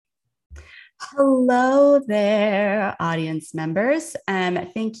Hello there, audience members.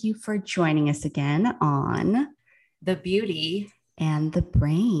 Thank you for joining us again on The beauty. And the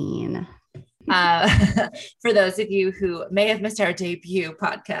Brain. Uh, for those of you who may have missed our debut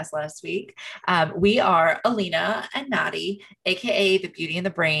podcast last week, we are Alina and Maddie, aka the Beauty and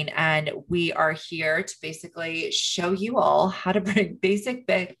the Brain, and we are here to basically show you all how to bring basic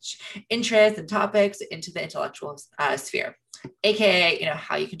bitch interests and topics into the intellectual sphere. AKA,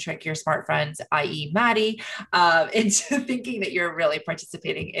 how you can trick your smart friends, i.e., Maddie, into thinking that you're really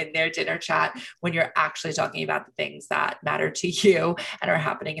participating in their dinner chat when you're actually talking about the things that matter to you and are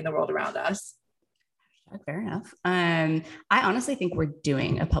happening in the world around us. Fair enough. I honestly think we're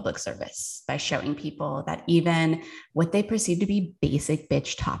doing a public service by showing people that even what they perceive to be basic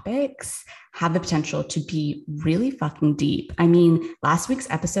bitch topics have the potential to be really fucking deep. I mean, last week's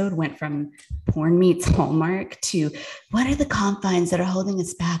episode went from porn meets Hallmark to what are the confines that are holding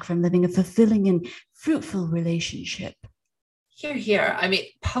us back from living a fulfilling and fruitful relationship? Here. I mean,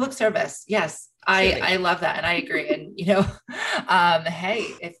 public service. Yes. I love that. And I agree. And, hey,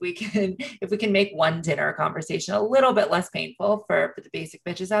 if we can make one dinner conversation a little bit less painful for the basic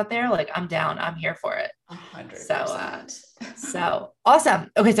bitches out there, like I'm down, I'm here for it. 100%. So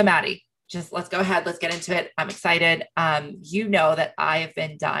awesome. Okay. So Maddie, just let's go ahead. Let's get into it. I'm excited. You know that I have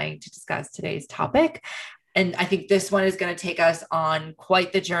been dying to discuss today's topic. And I think this one is going to take us on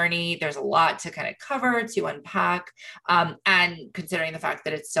quite the journey. There's a lot to kind of cover, to unpack. And considering the fact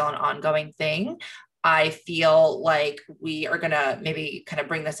that it's still an ongoing thing, I feel like we are going to maybe kind of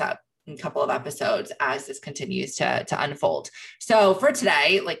bring this up in a couple of episodes as this continues to unfold. So for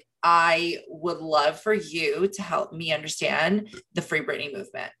today, like I would love for you to help me understand the Free Britney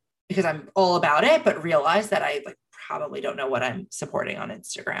movement because I'm all about it, but realize that I like probably don't know what I'm supporting on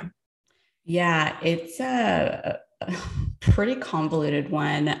Instagram. Yeah, it's a pretty convoluted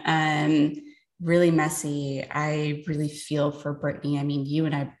one. Really messy. I really feel for Britney. I mean, you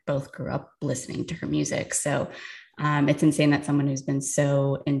and I both grew up listening to her music. So it's insane that someone who's been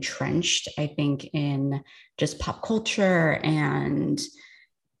so entrenched, I think, in just pop culture and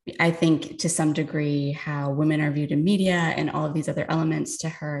I think to some degree how women are viewed in media and all of these other elements to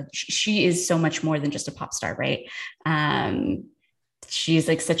her. She is so much more than just a pop star, right? She's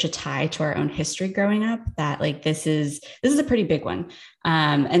like such a tie to our own history growing up that like this is a pretty big one.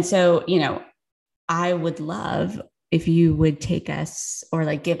 And so, I would love if you would take us or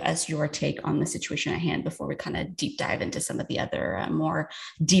like give us your take on the situation at hand before we kind of deep dive into some of the other more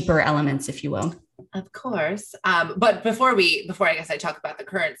deeper elements, if you will. Of course. But before I guess I talk about the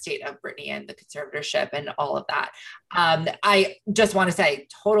current state of Britney and the conservatorship and all of that, I just want to say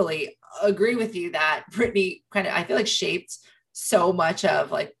totally agree with you that Britney kind of, I feel like shaped so much of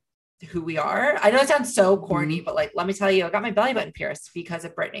like who we are. I know it sounds so corny, but like, let me tell you, I got my belly button pierced because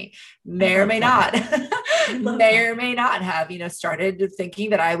of Britney. May or may not, or may not have, started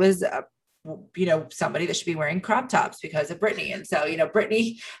thinking that I was, somebody that should be wearing crop tops because of Britney. And so,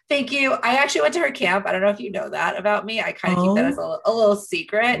 Britney, thank you. I actually went to her camp. I don't know if you know that about me. I kind of keep that as a little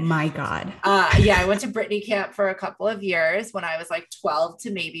secret. My God. Yeah, I went to Britney camp for a couple of years when I was like 12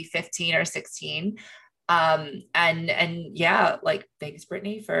 to maybe 15 or 16. And yeah, like thanks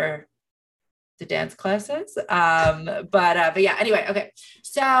Britney for the dance classes. But yeah, anyway, okay.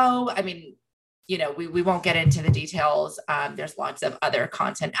 So, I mean, we won't get into the details. There's lots of other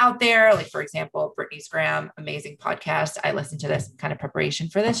content out there. Like for example, Britney's Graham, amazing podcast. I listened to this in kind of preparation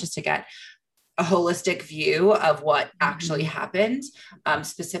for this just to get a holistic view of what actually happened.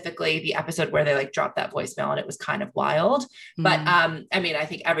 Specifically the episode where they like dropped that voicemail and it was kind of wild. But I mean, I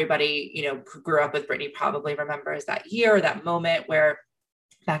think everybody, who grew up with Britney probably remembers that year, that moment where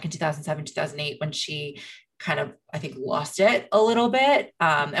back in 2007, 2008, when she kind of, I think, lost it a little bit.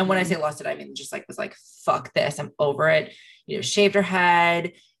 And when I say lost it, I mean, just like was like, fuck this, I'm over it, shaved her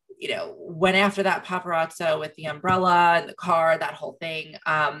head, went after that paparazzo with the umbrella and the car, that whole thing.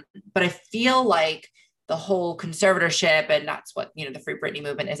 But I feel like the whole conservatorship, and that's what, the Free Britney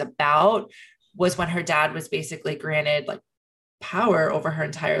movement is about, was when her dad was basically granted like power over her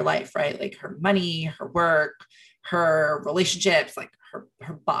entire life, right? Like her money, her work, her relationships, like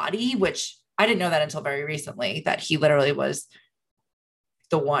her body, which I didn't know that until very recently, that he literally was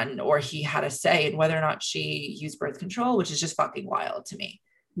the one, or he had a say in whether or not she used birth control, which is just fucking wild to me.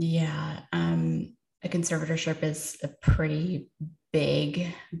 Yeah. A conservatorship is a pretty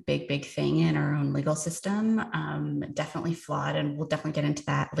big thing in our own legal system. Definitely flawed. And we'll definitely get into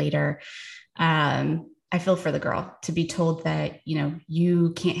that later. I feel for the girl to be told that,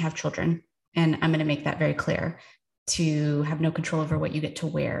 you can't have children. And I'm going to make that very clear, to have no control over what you get to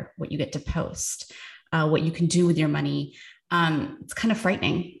wear, what you get to post, what you can do with your money. It's kind of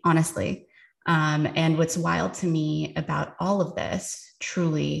frightening, honestly. And what's wild to me about all of this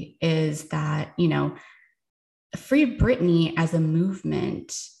truly is that, Free Britney as a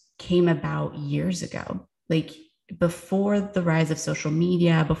movement came about years ago, like before the rise of social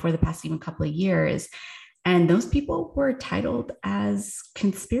media, before the past even couple of years. And those people were titled as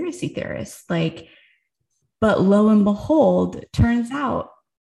conspiracy theorists. But lo and behold, turns out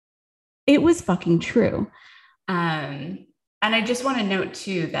it was fucking true. And I just want to note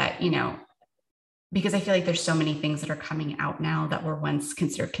too that, because I feel like there's so many things that are coming out now that were once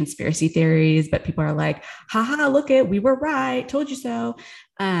considered conspiracy theories, but people are like, haha, look it, we were right, told you so.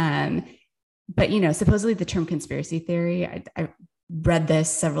 Um, but supposedly the term conspiracy theory, I read this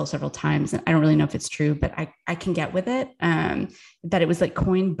several times, and I don't really know if it's true, but I can get with it. That it was like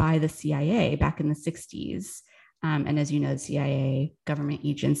coined by the CIA back in the 60s. And as you know, the CIA government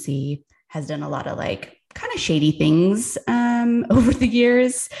agency has done a lot of like kind of shady things over the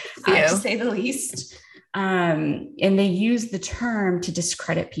years, to say the least. And they used the term to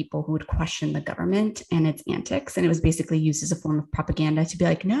discredit people who would question the government and its antics. And it was basically used as a form of propaganda to be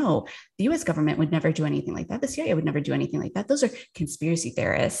like, no, the US government would never do anything like that. The CIA would never do anything like that. Those are conspiracy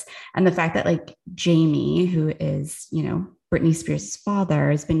theorists. And the fact that like Jamie, who is, Britney Spears'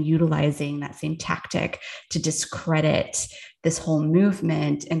 father, has been utilizing that same tactic to discredit this whole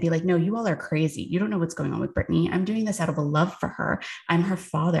movement and be like, no, you all are crazy. You don't know what's going on with Britney. I'm doing this out of a love for her. I'm her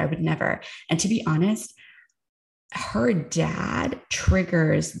father. I would never. And to be honest, her dad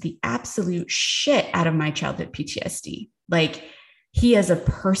triggers the absolute shit out of my childhood PTSD. Like, he as a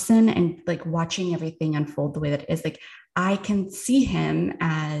person and like watching everything unfold the way that it is, like, I can see him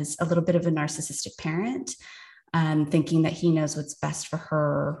as a little bit of a narcissistic parent, thinking that he knows what's best for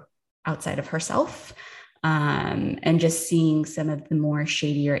her outside of herself. And just seeing some of the more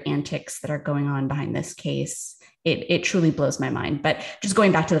shadier antics that are going on behind this case, it truly blows my mind. But just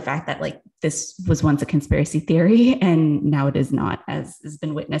going back to the fact that like this was once a conspiracy theory and now it is not, as has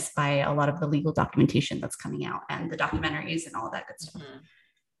been witnessed by a lot of the legal documentation that's coming out and the documentaries and all that good stuff. Mm-hmm.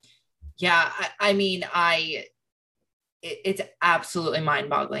 Yeah, I mean, it's absolutely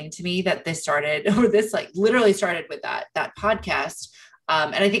mind-boggling to me that this like literally started with that podcast.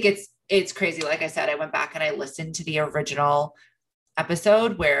 And I think it's crazy. Like I said, I went back and I listened to the original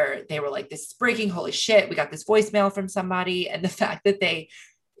episode where they were like, this is breaking, holy shit, we got this voicemail from somebody. And the fact that they,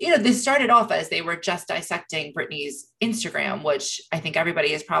 this started off as they were just dissecting Britney's Instagram, which I think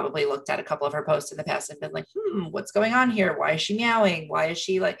everybody has probably looked at a couple of her posts in the past and been like, what's going on here? Why is she meowing? Why is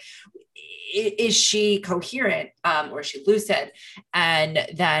she like, is she coherent? Or is she lucid? And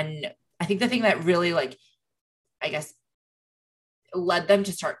then I think the thing that really like, I guess, led them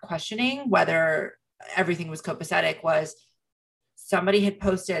to start questioning whether everything was copacetic was somebody had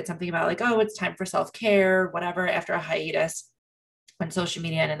posted something about like, oh, it's time for self-care, whatever, after a hiatus on social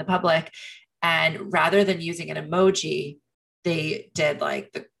media and in the public. And rather than using an emoji, they did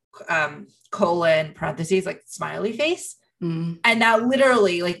like the colon parentheses, like smiley face. And now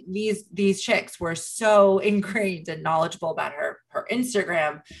literally like these chicks were so ingrained and knowledgeable about her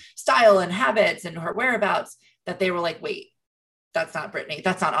Instagram style and habits and her whereabouts that they were like, wait, that's not Britney.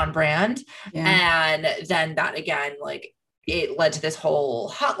 That's not on brand. Yeah. And then that again, like it led to this whole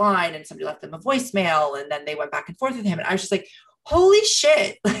hotline and somebody left them a voicemail and then they went back and forth with him. And I was just like, holy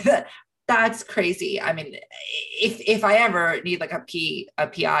shit, that's crazy. I mean, if I ever need like a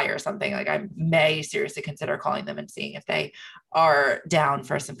PI or something, like I may seriously consider calling them and seeing if they are down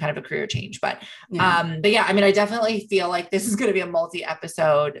for some kind of a career change. But yeah, I mean, I definitely feel like this is going to be a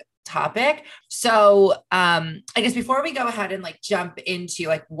multi-episode topic. So I guess before we go ahead and like jump into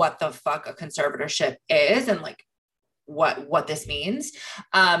like what the fuck a conservatorship is and like what this means,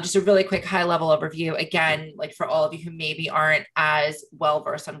 just a really quick high level overview again, like for all of you who maybe aren't as well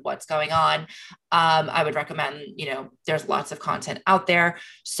versed on what's going on, I would recommend, there's lots of content out there.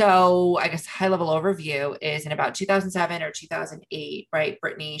 So I guess high level overview is in about 2007 or 2008, right?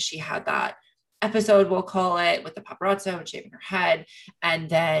 Britney, she had that episode, we'll call it, with the paparazzo and shaving her head. And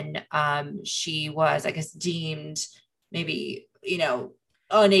then she was, I guess, deemed maybe,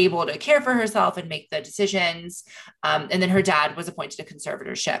 unable to care for herself and make the decisions. And then her dad was appointed a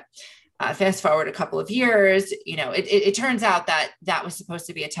conservatorship. Fast forward a couple of years, it turns out that was supposed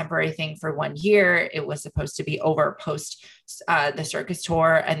to be a temporary thing for 1 year. It was supposed to be over post the circus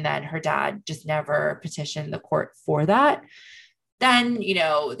tour. And then her dad just never petitioned the court for that. Then,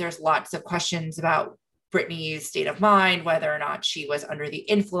 there's lots of questions about Britney's state of mind, whether or not she was under the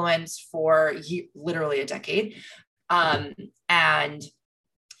influence for literally a decade. And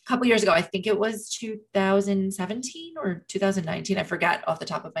a couple years ago, I think it was 2017 or 2019, I forget off the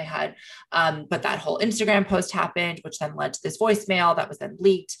top of my head. But that whole Instagram post happened, which then led to this voicemail that was then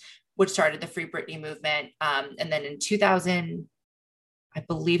leaked, which started the Free Britney movement. And then in 2000, I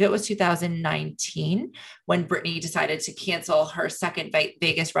believe it was 2019, when Britney decided to cancel her second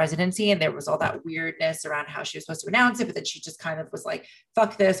Vegas residency. And there was all that weirdness around how she was supposed to announce it, but then she just kind of was like,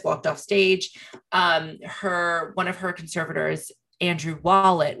 fuck this, walked off stage. One of her conservators, Andrew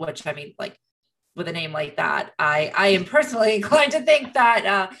Wallet, which I mean, like, with a name like that, I am personally inclined to think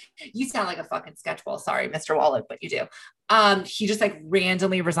that you sound like a fucking sketchball. Sorry, Mr. Wallet, but you do. He just like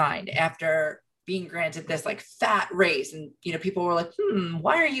randomly resigned after being granted this like fat raise. And, people were like,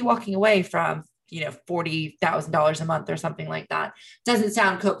 why are you walking away from, $40,000 a month or something like that? Doesn't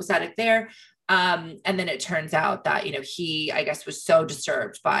sound copacetic there. And then it turns out that, he, I guess, was so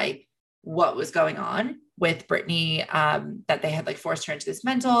disturbed by what was going on with Britney, that they had like forced her into this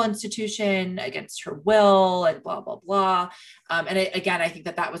mental institution against her will and blah, blah, blah. Again, I think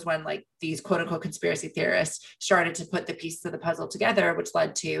that was when like these quote unquote conspiracy theorists started to put the pieces of the puzzle together, which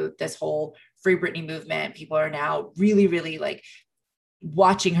led to this whole Free Britney movement. People are now really, really like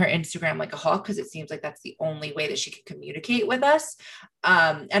watching her Instagram like a hawk, because it seems like that's the only way that she can communicate with us.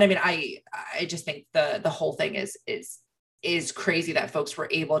 And I mean, I just think the whole thing is crazy that folks were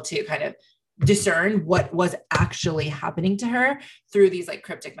able to kind of discern what was actually happening to her through these like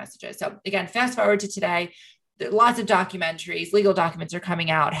cryptic messages. So again, fast forward to today, there are lots of documentaries, legal documents are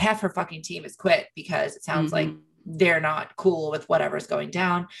coming out. Half her fucking team has quit because it sounds like they're not cool with whatever's going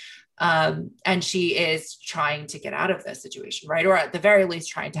down. And she is trying to get out of this situation, right? Or at the very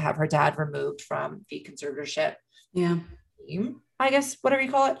least, trying to have her dad removed from the conservatorship. Yeah. I guess, whatever you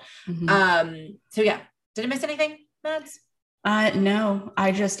call it. So yeah, did I miss anything, Mads? No,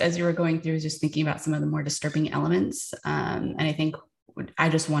 I just, as you were going through, was just thinking about some of the more disturbing elements. And I think I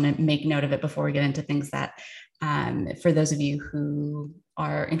just want to make note of it before we get into things that, for those of you who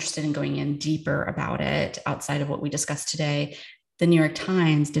are interested in going in deeper about it outside of what we discussed today, the New York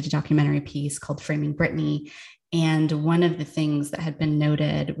Times did a documentary piece called Framing Britney. And one of the things that had been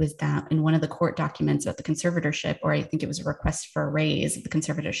noted was that in one of the court documents about the conservatorship, or I think it was a request for a raise of the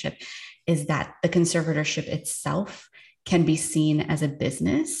conservatorship, is that the conservatorship itself can be seen as a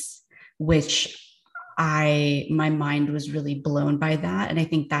business, which my mind was really blown by that. And I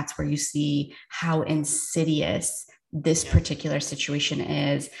think that's where you see how insidious this particular situation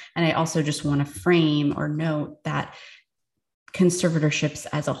is. And I also just want to frame or note that conservatorships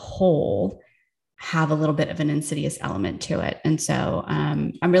as a whole have a little bit of an insidious element to it. And so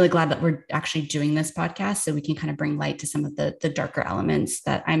I'm really glad that we're actually doing this podcast so we can kind of bring light to some of the darker elements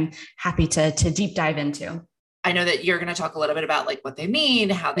that I'm happy to deep dive into. I know that you're going to talk a little bit about like what they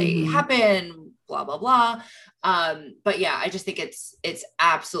mean, how they happen, blah, blah, blah. But yeah, I just think it's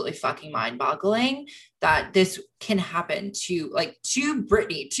absolutely fucking mind boggling that this can happen to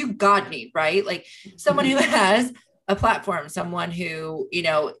Britney, to Godney, right? Like someone who has a platform, someone who,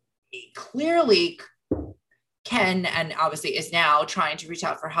 clearly can, and obviously is now trying to reach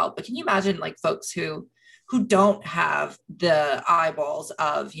out for help. But can you imagine like folks who don't have the eyeballs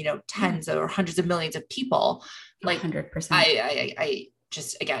of, tens or hundreds of millions of people? Like 100%. I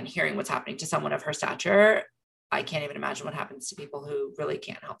just, again, hearing what's happening to someone of her stature, I can't even imagine what happens to people who really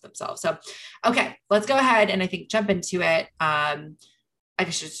can't help themselves. So, okay, let's go ahead and I think jump into it. I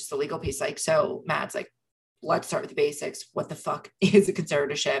guess it's just the legal piece. Like, so Matt's like, let's start with the basics. What the fuck is a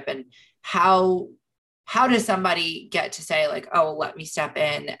conservatorship, and how does somebody get to say like, oh, let me step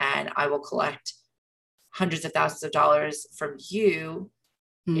in and I will collect hundreds of thousands of dollars from you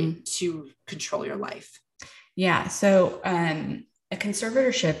to control your life? Yeah. So a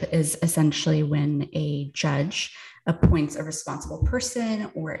conservatorship is essentially when a judge appoints a responsible person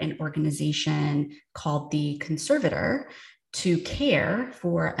or an organization called the conservator to care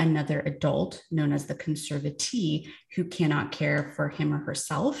for another adult known as the conservatee who cannot care for him or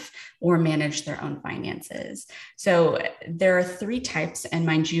herself or manage their own finances. So there are three types, and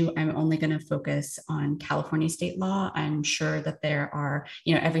mind you, I'm only going to focus on California state law. I'm sure that there are,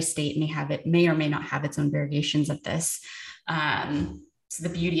 every state may or may not have its own variations of this. So the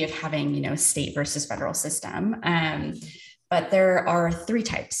beauty of having, state versus federal system. But there are three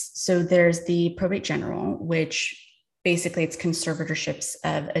types. So there's the probate general, which basically it's conservatorships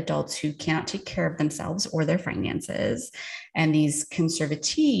of adults who cannot take care of themselves or their finances. And these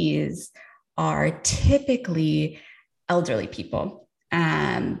conservatees are typically elderly people.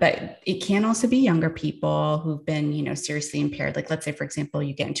 But it can also be younger people who've been, seriously impaired. Like, let's say, for example,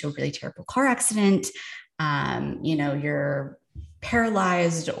 you get into a really terrible car accident, you're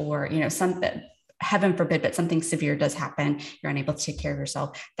paralyzed or, something, heaven forbid, but something severe does happen, you're unable to take care of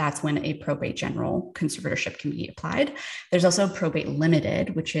yourself. That's when a probate general conservatorship can be applied. There's also probate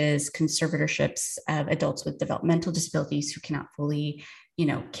limited, which is conservatorships of adults with developmental disabilities who cannot fully,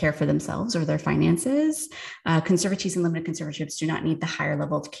 care for themselves or their finances. Conservatees and limited conservatorships do not need the higher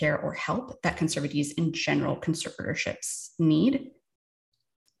level of care or help that conservatees in general conservatorships need.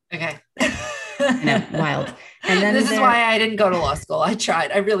 Okay. I know, wild. And then this is why I didn't go to law school. I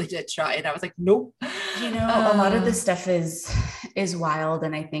tried. I really did try. And I was like, nope. A lot of this stuff is wild.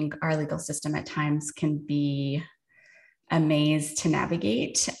 And I think our legal system at times can be a maze to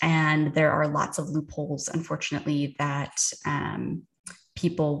navigate. And there are lots of loopholes, unfortunately, that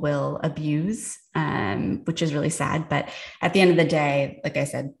people will abuse, which is really sad. But at the end of the day, like I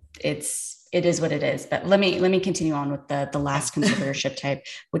said, it is what it is. But let me continue on with the last conservatorship type,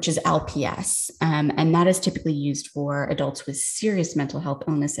 which is LPS. And that is typically used for adults with serious mental health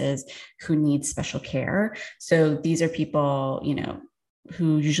illnesses who need special care. So these are people,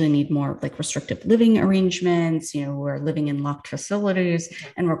 who usually need more like restrictive living arrangements, who are living in locked facilities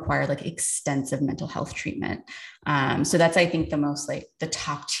and require like extensive mental health treatment. So that's, I think, the most like the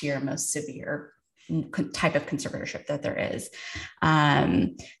top tier, most severe type of conservatorship that there is.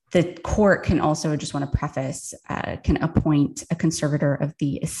 The court can also, just want to preface, can appoint a conservator of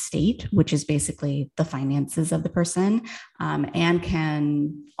the estate, which is basically the finances of the person, and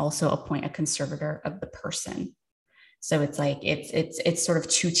can also appoint a conservator of the person. So it's like, it's sort of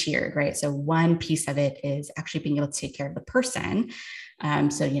two-tiered, right? So one piece of it is actually being able to take care of the person.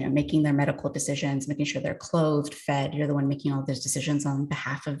 So, making their medical decisions, making sure they're clothed, fed, you're the one making all those decisions on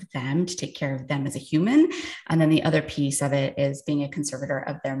behalf of them to take care of them as a human. And then the other piece of it is being a conservator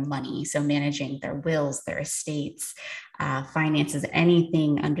of their money. So managing their wills, their estates, finances,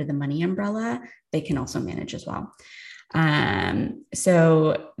 anything under the money umbrella, they can also manage as well.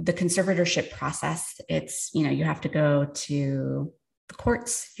 So the conservatorship process, it's, you have to go to the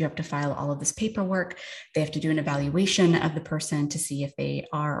courts, you have to file all of this paperwork. They have to do an evaluation of the person to see if they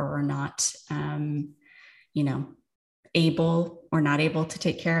are or are not, able or not able to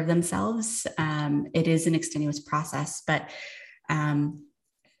take care of themselves. It is an extenuous process, but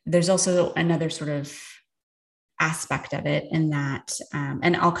there's also another sort of aspect of it in that,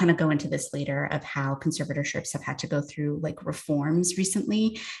 and I'll kind of go into this later, of how conservatorships have had to go through like reforms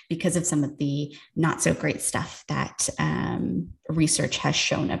recently because of some of the not so great stuff that research has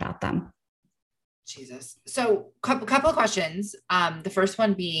shown about them. Jesus. So couple of questions. The first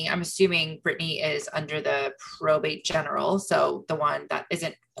one being, I'm assuming Britney is under the probate general. So the one that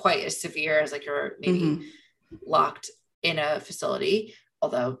isn't quite as severe as like you're maybe locked in a facility,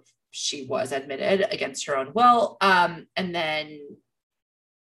 although she was admitted against her own will. And then,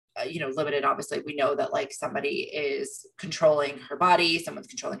 limited, obviously, we know that like somebody is controlling her body, someone's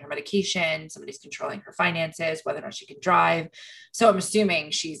controlling her medication, somebody's controlling her finances, whether or not she can drive. So I'm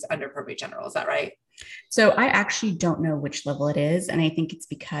assuming she's under probate general. Is that right? So I actually don't know which level it is. And I think it's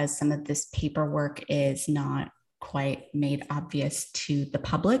because some of this paperwork is not quite made obvious to the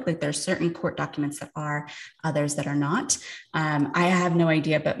public. Like there's certain court documents that are, others that are not. I have no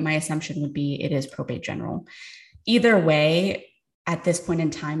idea, but my assumption would be it is probate general. Either way, at this point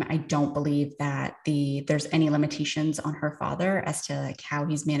in time, I don't believe that there's any limitations on her father as to like how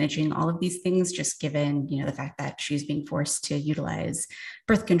he's managing all of these things, just given, the fact that she's being forced to utilize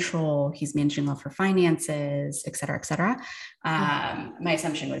birth control, he's managing all of her finances, et cetera, et cetera. My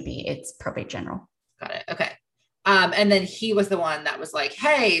assumption would be it's probate general. Got it. Okay. And then he was the one that was like,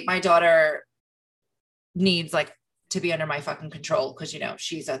 hey, my daughter needs like to be under my fucking control because,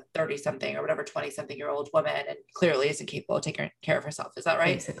 she's a 30 something or whatever, 20 something year old woman and clearly isn't capable of taking care of herself. Is that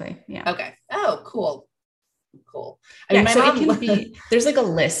right? Basically. Yeah. Okay. Oh, cool. I mean, so it can be, there's like a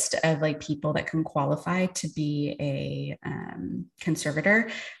list of like people that can qualify to be a conservator.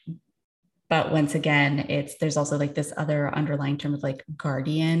 But once again, there's also like this other underlying term of like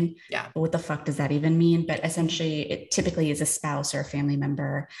guardian. Yeah. But what the fuck does that even mean? But essentially it typically is a spouse or a family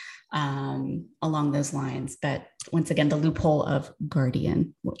member along those lines. But once again, the loophole of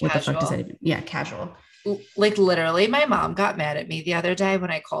guardian, what the fuck does that even? Yeah. Casual. Like literally my mom got mad at me the other day when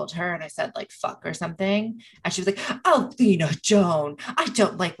I called her and I said like fuck or something, and she was like, oh, Lena Joan, I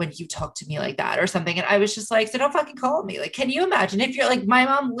don't like when you talk to me like that or something. And I was just like, so don't fucking call me. Like, can you imagine if you're like, my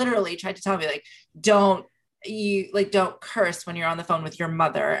mom literally tried to tell me like, don't curse when you're on the phone with your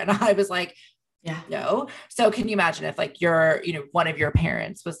mother. And I was like, yeah, no. So can you imagine if like your one of your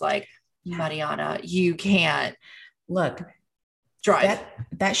parents was like, Mariana, you can't drive.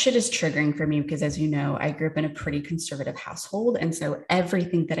 That shit is triggering for me because, as you know, I grew up in a pretty conservative household. And so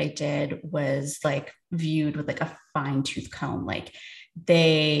everything that I did was like viewed with like a fine tooth comb. Like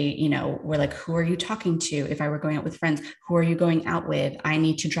They, were like, who are you talking to? If I were going out with friends, who are you going out with? I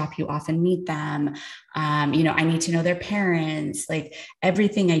need to drop you off and meet them. I need to know their parents. Like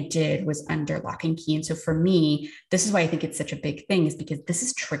everything I did was under lock and key. And so for me, this is why I think it's such a big thing, is because this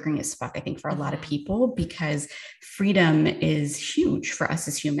is triggering as fuck, I think, for a lot of people, because freedom is huge for us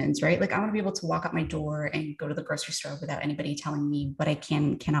as humans, right? Like I want to be able to walk out my door and go to the grocery store without anybody telling me what I can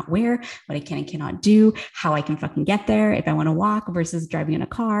and cannot wear, what I can and cannot do, how I can fucking get there if I want to walk versus driving in a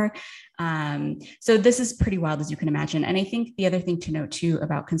car. So this is pretty wild, as you can imagine. And I think the other thing to note too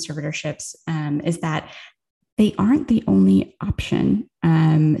about conservatorships is that they aren't the only option.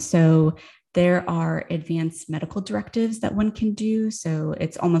 So there are advanced medical directives that one can do. So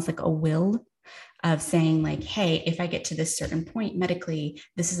it's almost like a will of saying like, hey, if I get to this certain point medically,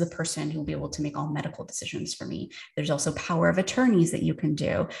 this is the person who will be able to make all medical decisions for me. There's also power of attorneys that you can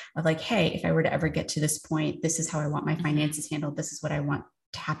do of like, hey, if I were to ever get to this point, this is how I want my finances handled. This is what I want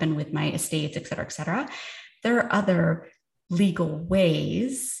to happen with my estates, et cetera, et cetera. There are other legal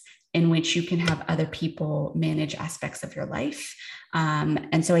ways in which you can have other people manage aspects of your life.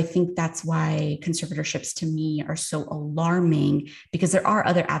 And so I think that's why conservatorships to me are so alarming, because there are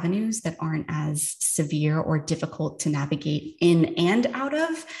other avenues that aren't as severe or difficult to navigate in and out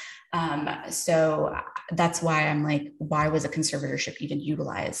of. So that's why I'm like, why was a conservatorship even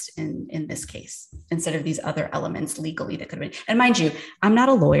utilized in this case instead of these other elements legally that could have been? And mind you, I'm not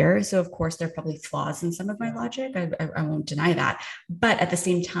a lawyer, so of course there are probably flaws in some of my logic. I won't deny that. But at the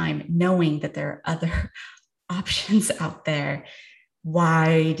same time, knowing that there are other options out there,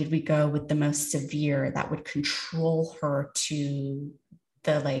 why did we go with the most severe that would control her to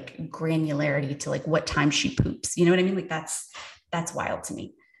the like granularity to like what time she poops? You know what I mean? Like that's wild to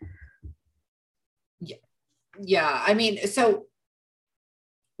me. Yeah. I mean, so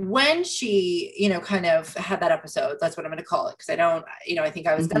when she, kind of had that episode, that's what I'm going to call it. Cause I don't, I think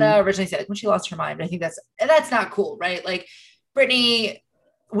I was going to originally say like when she lost her mind, I think that's not cool. Right. Like Britney,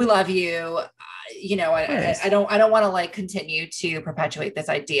 we love you. I don't want to like continue to perpetuate this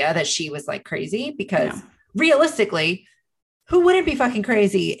idea that she was like crazy, because realistically, who wouldn't be fucking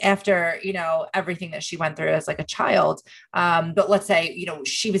crazy after, everything that she went through as like a child. But let's say,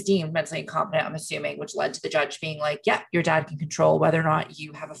 she was deemed mentally incompetent, I'm assuming, which led to the judge being like, yeah, your dad can control whether or not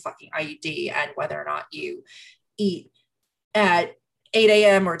you have a fucking IUD and whether or not you eat at 8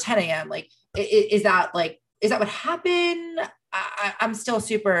 a.m. or 10 a.m. Like, is that what happened? I'm still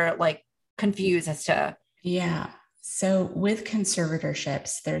super like confused as to. Yeah. So with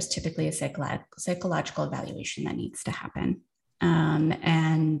conservatorships, there's typically a psychological evaluation that needs to happen.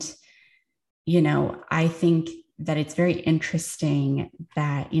 And, I think that it's very interesting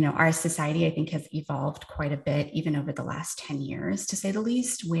that, our society, I think, has evolved quite a bit, even over the last 10 years, to say the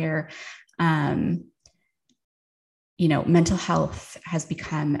least, where, mental health has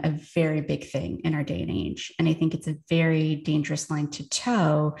become a very big thing in our day and age. And I think it's a very dangerous line to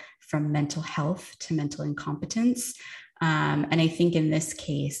toe from mental health to mental incompetence. And I think in this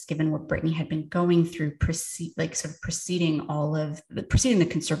case, given what Britney had been going through, preceding the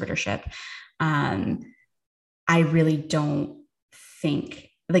conservatorship, I really don't think,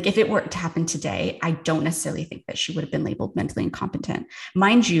 like, if it were to happen today, I don't necessarily think that she would have been labeled mentally incompetent.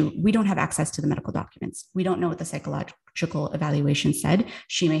 Mind you, we don't have access to the medical documents. We don't know what the psychological evaluation said.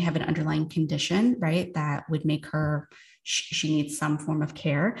 She may have an underlying condition, right, that would make her, she needs some form of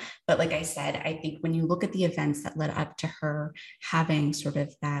care. But like I said, I think when you look at the events that led up to her having sort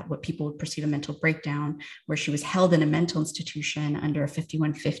of that, what people would perceive a mental breakdown, where she was held in a mental institution under a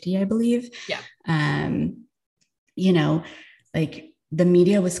 5150, I believe. Yeah. Like the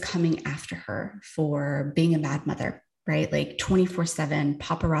media was coming after her for being a bad mother, right? Like 24/7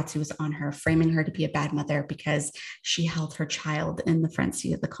 paparazzi was on her, framing her to be a bad mother because she held her child in the front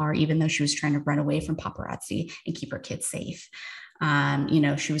seat of the car, even though she was trying to run away from paparazzi and keep her kids safe.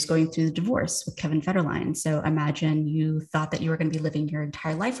 She was going through the divorce with Kevin Federline. So imagine you thought that you were going to be living your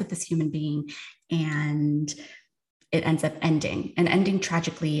entire life with this human being, and it ends up ending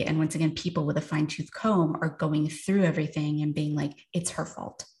tragically. And once again, people with a fine-tooth comb are going through everything and being like, it's her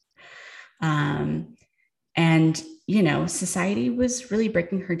fault. Society was really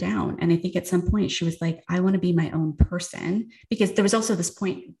breaking her down. And I think at some point she was like, I want to be my own person, because there was also this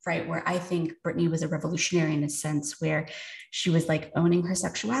point, right, where I think Britney was a revolutionary in a sense where she was like owning her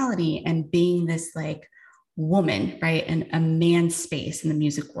sexuality and being this like woman, right, in a man's space in the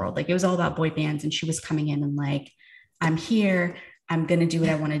music world. Like it was all about boy bands, and she was coming in and like, I'm here, I'm going to do what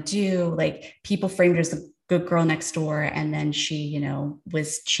I want to do. Like people framed her as the good girl next door. And then she,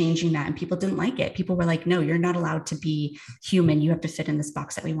 was changing that, and people didn't like it. People were like, no, you're not allowed to be human. You have to fit in this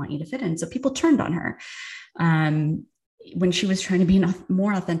box that we want you to fit in. So people turned on her. when she was trying to be a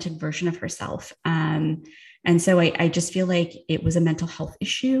more authentic version of herself. And so I just feel like it was a mental health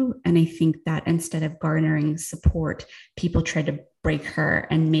issue. And I think that instead of garnering support, people tried to break her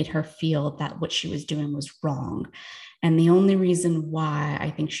and made her feel that what she was doing was wrong. And the only reason why I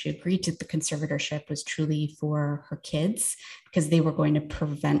think she agreed to the conservatorship was truly for her kids, because they were going to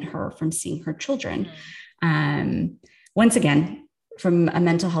prevent her from seeing her children. Once again, from a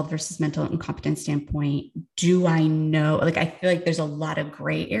mental health versus mental incompetence standpoint, do I know? Like, I feel like there's a lot of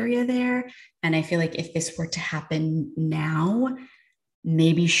gray area there. And I feel like if this were to happen now,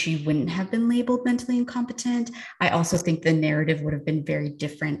 maybe she wouldn't have been labeled mentally incompetent. I also think the narrative would have been very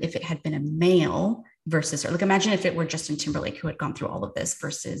different if it had been a male versus her. Like, imagine if it were Justin Timberlake who had gone through all of this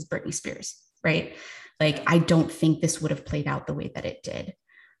versus Britney Spears, right? Like, I don't think this would have played out the way that it did.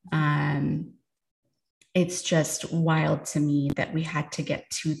 It's just wild to me that we had to get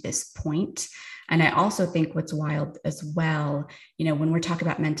to this point. And I also think what's wild as well, you know, when we're talking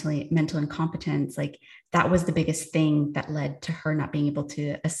about mental incompetence, like that was the biggest thing that led to her not being able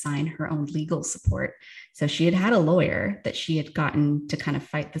to assign her own legal support. So she had a lawyer that she had gotten to kind of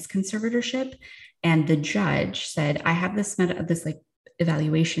fight this conservatorship. And the judge said, I have this like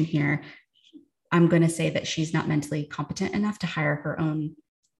evaluation here. I'm going to say that she's not mentally competent enough to hire her own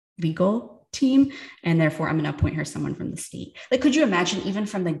legal team, and therefore I'm going to appoint her someone from the state. Like, could you imagine even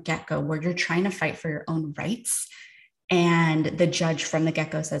from the get-go where you're trying to fight for your own rights and the judge from the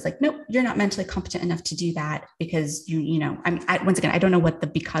get-go says like, nope, you're not mentally competent enough to do that because once again, I don't know what the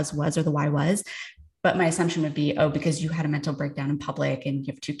because was or the why was, but my assumption would be, because you had a mental breakdown in public and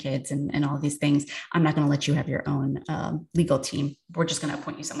you have 2 kids and all of these things, I'm not going to let you have your own legal team. We're just going to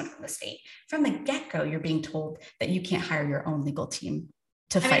appoint you someone from the state. From the get-go, you're being told that you can't hire your own legal team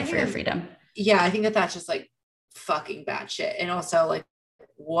to fight for your freedom. Yeah, I think that's just like fucking bad shit. And also like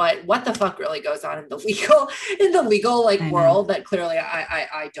what the fuck really goes on in the legal like world that clearly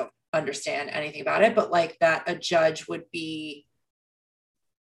I don't understand anything about it, but like that a judge would be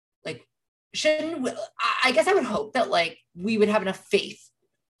like, I guess I would hope that like we would have enough faith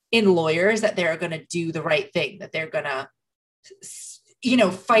in lawyers that they're going to do the right thing, that they're going to,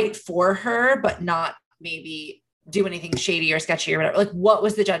 fight for her, but not maybe do anything shady or sketchy or whatever. Like, what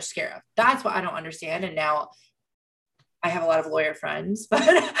was the judge scared of? That's what I don't understand. And now I have a lot of lawyer friends, but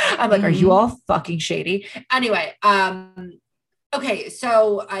I'm like, are you all fucking shady? Anyway, okay.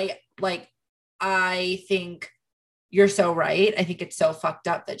 So I think you're so right. I think it's so fucked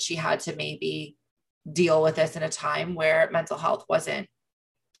up that she had to maybe deal with this in a time where mental health wasn't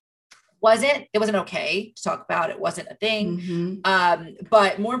okay to talk about. It wasn't a thing.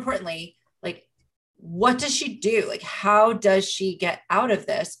 But more importantly, like, what does she do? Like, how does she get out of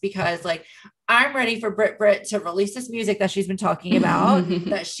this? Because like, I'm ready for Brit to release this music that she's been talking about,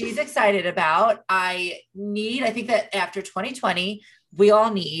 that she's excited about. I think that after 2020, we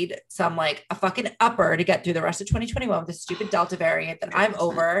all need some like a fucking upper to get through the rest of 2021 with this stupid Delta variant that I'm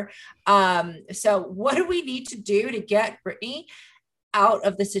over. So what do we need to do to get Britney out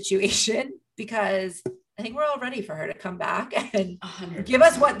of the situation? Because I think we're all ready for her to come back and 100%. Give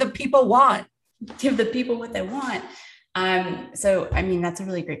us what the people want. Give the people what they want. So, I mean, that's a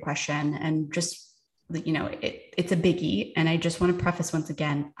really great question. And just, it's a biggie. And I just want to preface once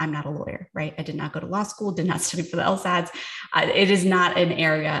again, I'm not a lawyer, right? I did not go to law school, did not study for the LSATs. It is not an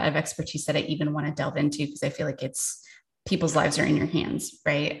area of expertise that I even want to delve into because I feel like people's lives are in your hands,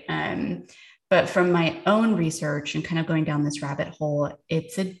 right? But from my own research and kind of going down this rabbit hole,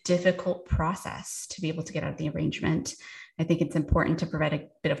 it's a difficult process to be able to get out of the arrangement. I think it's important to provide a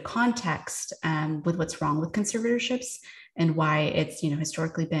bit of context with what's wrong with conservatorships and why it's,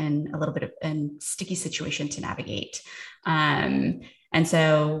 historically been a little bit of a sticky situation to navigate. And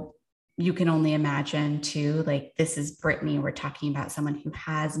so you can only imagine too, like, this is Britney. We're talking about someone who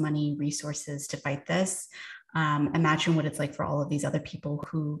has money, resources to fight this. Imagine what it's like for all of these other people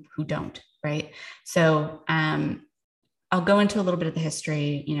who don't, right? So I'll go into a little bit of the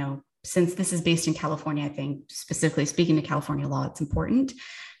history, since this is based in California. I think specifically speaking to California law, it's important.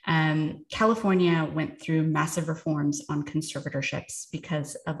 California went through massive reforms on conservatorships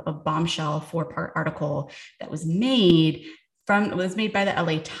because of a bombshell 4-part article that was made by the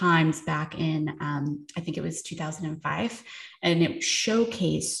LA Times back in, I think it was 2005. And it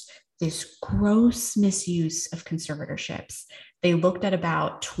showcased this gross misuse of conservatorships. They looked at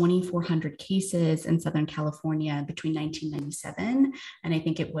about 2,400 cases in Southern California between 1997 and I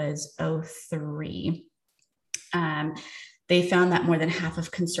think it was 2003. They found that more than half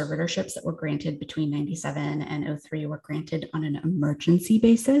of conservatorships that were granted between 97 and 2003 were granted on an emergency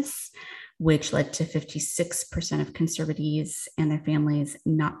basis, which led to 56% of conservatees and their families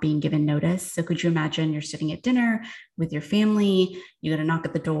not being given notice. So could you imagine you're sitting at dinner with your family, you get a knock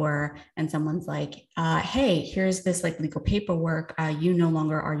at the door and someone's like, hey, here's this like legal paperwork. You no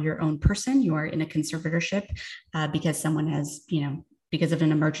longer are your own person. You are in a conservatorship because someone has, because of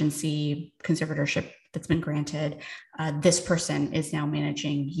an emergency conservatorship that's been granted, this person is now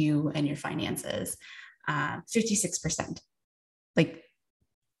managing you and your finances. 56%. Like,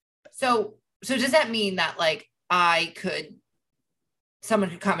 so does that mean that like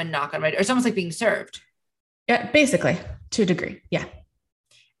someone could come and knock on my door, or someone's like being served? Yeah, basically, to a degree. Yeah.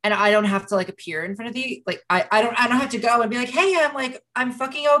 And I don't have to like appear in front of the, like, I don't have to go and be like, hey, I'm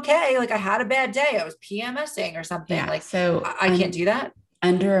fucking okay. Like I had a bad day. I was PMSing or something. Yeah, like, so I can't do that.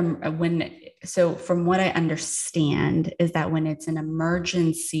 So from what I understand is that when it's an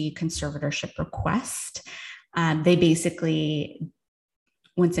emergency conservatorship request, they basically,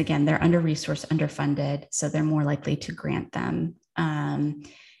 once again, they're under-resourced, underfunded, so they're more likely to grant them.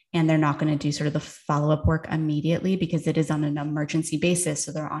 And they're not going to do sort of the follow-up work immediately because it is on an emergency basis.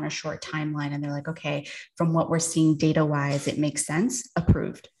 So they're on a short timeline and they're like, okay, from what we're seeing data-wise, it makes sense,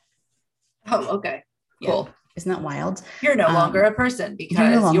 approved. Oh, okay. Cool. Yeah. Isn't that wild? You're no longer a person because you're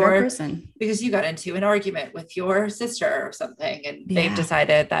no longer a person because you got into an argument with your sister or something, and they've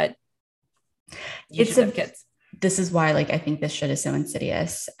decided that you should have kids. This is why, like, I think this shit is so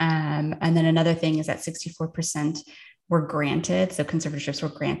insidious. And then another thing is that 64% were granted. So conservatorships were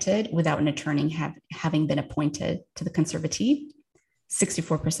granted without an attorney having been appointed to the conservatee.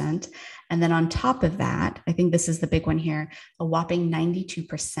 64%. And then on top of that, I think this is the big one here, a whopping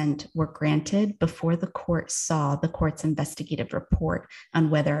 92% were granted before the court saw the court's investigative report on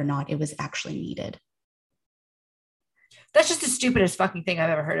whether or not it was actually needed. That's just the stupidest fucking thing I've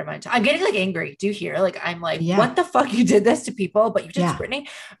ever heard in my time. I'm getting like angry. Do you hear? Like, I'm like, what the fuck? You did this to people, but you did this to Britney.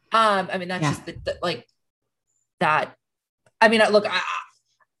 I mean, that's just like that. I mean, look,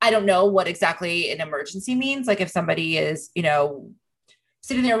 I don't know what exactly an emergency means. Like if somebody is,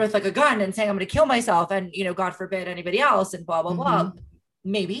 sitting there with like a gun and saying, I'm going to kill myself and, God forbid anybody else and blah, blah, blah,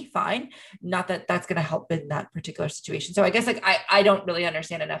 maybe fine. Not that that's going to help in that particular situation. So I guess like, I don't really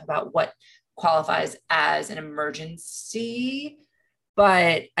understand enough about what qualifies as an emergency,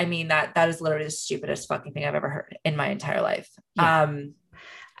 but I mean, that is literally the stupidest fucking thing I've ever heard in my entire life. Yeah.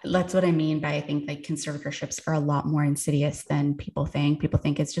 That's what I mean by, I think like conservatorships are a lot more insidious than people think. People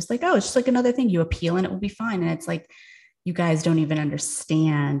think it's just like, oh, it's just like another thing you appeal and it will be fine. And it's like, you guys don't even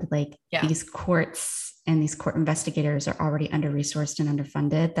understand, like these courts and these court investigators are already under-resourced and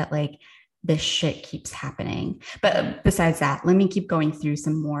underfunded, that like this shit keeps happening. But besides that, let me keep going through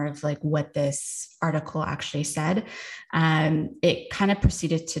some more of like what this article actually said. It kind of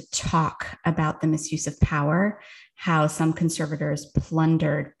proceeded to talk about the misuse of power, how some conservators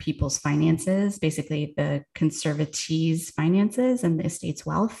plundered people's finances, basically the conservatees' finances and the estate's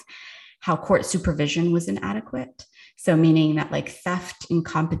wealth, how court supervision was inadequate. So meaning that like theft,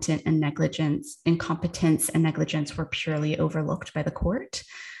 incompetence and negligence were purely overlooked by the court.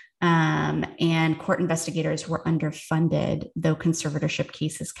 And court investigators were underfunded, though conservatorship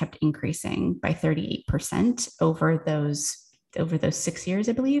cases kept increasing by 38% over those 6 years,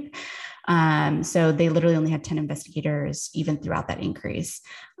 I believe. So they literally only had 10 investigators even throughout that increase.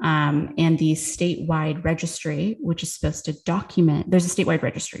 And the statewide registry, which is supposed to document, there's a statewide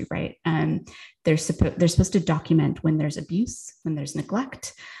registry, right? They're supposed to document when there's abuse, when there's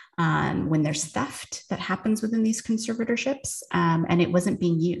neglect, when there's theft that happens within these conservatorships. And it wasn't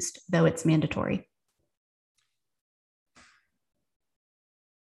being used, though it's mandatory.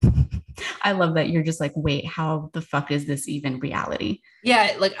 I love that you're just like, wait, how the fuck is this even reality?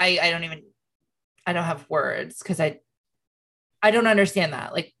 Yeah, like I don't have words because I don't understand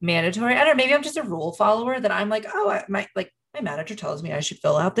that. Like mandatory. I don't know, maybe I'm just a rule follower that I'm like, oh, my manager tells me I should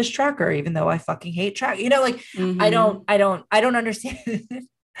fill out this tracker, even though I fucking hate track. Like I don't understand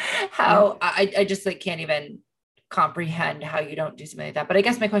how I just like can't even comprehend how you don't do something like that. But I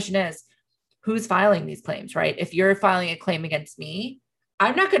guess my question is, who's filing these claims, right? If you're filing a claim against me,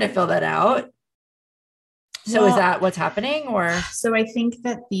 I'm not going to fill that out. So is that what's happening? Or so I think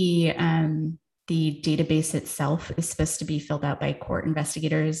that the database itself is supposed to be filled out by court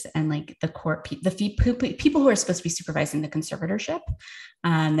investigators and like the court, people who are supposed to be supervising the conservatorship.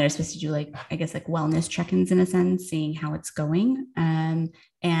 They're supposed to do like, I guess, like wellness check-ins in a sense, seeing how it's going. And,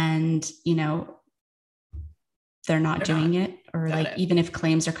 they're not doing it, or like, even if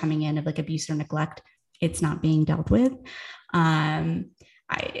claims are coming in of like abuse or neglect, it's not being dealt with.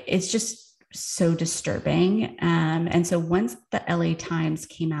 It's just so disturbing. And so once the LA Times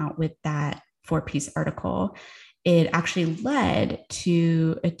came out with that 4-piece article. It actually led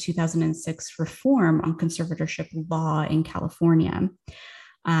to a 2006 reform on conservatorship law in California.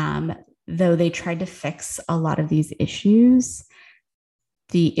 Though they tried to fix a lot of these issues,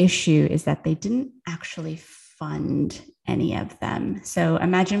 the issue is that they didn't actually fund any of them. So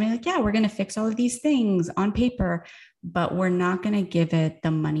imagine being like, yeah, we're going to fix all of these things on paper, but we're not going to give it the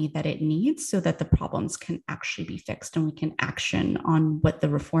money that it needs so that the problems can actually be fixed and we can action on what the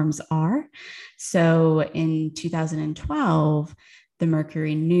reforms are. So in 2012, the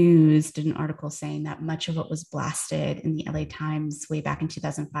Mercury News did an article saying that much of what was blasted in the LA Times way back in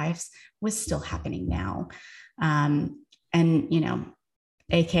 2005 was still happening now. And,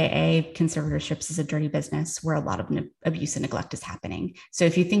 AKA conservatorships is a dirty business where a lot of abuse and neglect is happening. So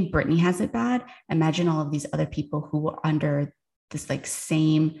if you think Britney has it bad, imagine all of these other people who are under this like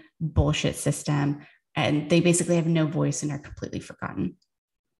same bullshit system and they basically have no voice and are completely forgotten.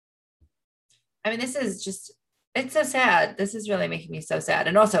 I mean, it's so sad. This is really making me so sad.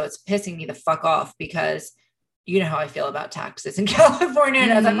 And also it's pissing me the fuck off because you know how I feel about taxes in California.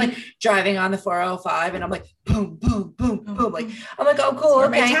 And as I'm like driving on the 405 and I'm like, boom, boom, boom, boom. Like, I'm like, oh, cool.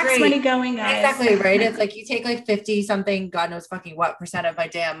 Okay, my tax great. money going, guys. Exactly, right? It's like you take like 50 something, God knows fucking what % of my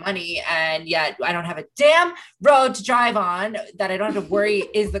damn money. And yet I don't have a damn road to drive on that I don't have to worry.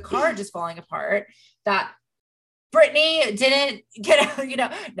 Is the car just falling apart? That Britney didn't get out,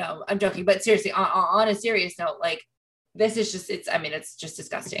 no, I'm joking. But seriously, on a serious note, like, this is just, it's just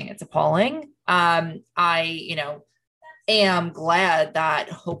disgusting. It's appalling. I am glad that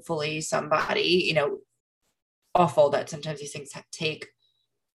hopefully somebody, awful that sometimes these things take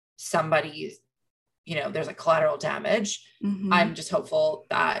somebody's, there's a collateral damage. Mm-hmm. I'm just hopeful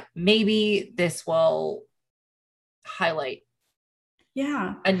that maybe this will highlight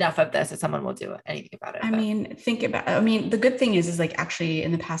enough of this that someone will do anything about it. The good thing is like actually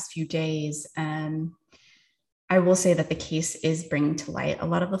in the past few days, I will say that the case is bringing to light a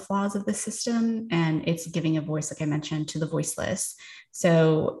lot of the flaws of the system, and it's giving a voice, like I mentioned, to the voiceless.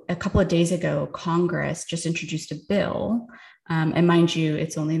 So a couple of days ago, Congress just introduced a bill, and mind you,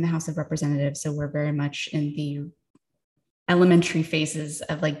 it's only in the House of Representatives, so we're very much in the elementary phases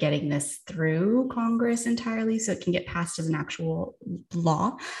of like getting this through Congress entirely so it can get passed as an actual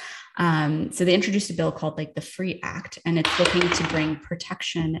law. So they introduced a bill called like the Free Act, and it's looking to bring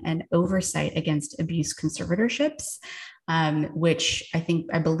protection and oversight against abuse conservatorships, which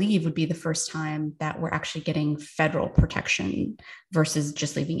I believe would be the first time that we're actually getting federal protection versus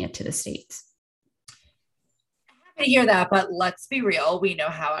just leaving it to the states. To hear that, but let's be real, we know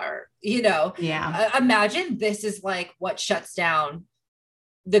how imagine this is like what shuts down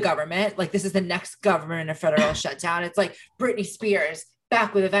the government. Like, this is the next government in a federal shutdown. It's like Britney Spears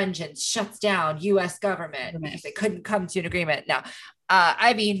back with a vengeance shuts down US government because they couldn't come to an agreement. Now,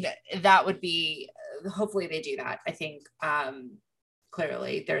 that would be, hopefully they do that. I think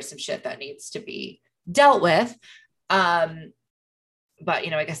clearly there's some shit that needs to be dealt with. But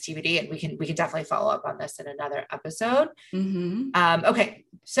I guess TBD, and we can definitely follow up on this in another episode. Mm-hmm. Okay,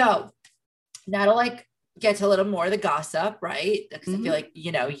 so now to like get to a little more of the gossip, right? Because I feel like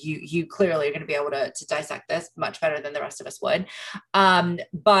you clearly are going to be able to dissect this much better than the rest of us would.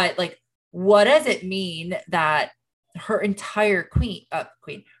 But like, what does it mean that her entire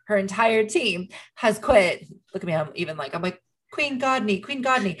her entire team has quit? Look at me, I'm like Queen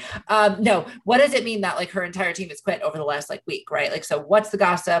Godney. No, what does it mean that like her entire team has quit over the last like week, right? Like, so what's the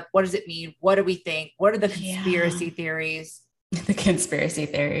gossip? What does it mean? What do we think? What are the conspiracy theories? The conspiracy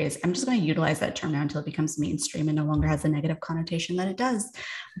theories. I'm just going to utilize that term now until it becomes mainstream and no longer has a negative connotation that it does.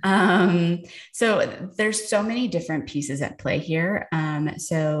 So there's so many different pieces at play here.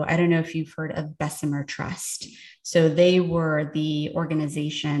 So I don't know if you've heard of Bessemer Trust. So they were the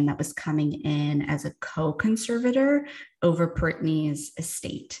organization that was coming in as a co-conservator over Britney's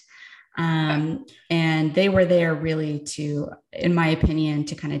estate. And they were there really to, in my opinion,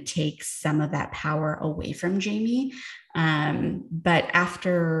 to kind of take some of that power away from Jamie. But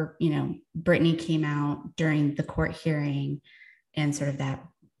after, Britney came out during the court hearing and sort of that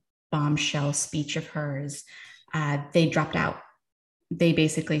bombshell speech of hers, they dropped out. They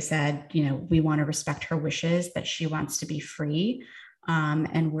basically said, we want to respect her wishes, that she wants to be free.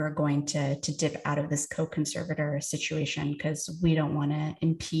 And we're going to dip out of this co-conservator situation because we don't want to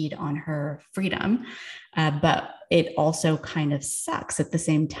impede on her freedom. But it also kind of sucks at the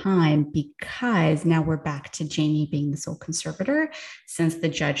same time because now we're back to Jamie being the sole conservator since the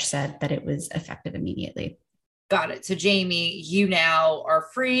judge said that it was effective immediately. Got it. So Jamie, you now are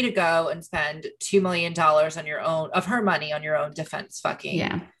free to go and spend $2 million on your own of her money on your own defense fucking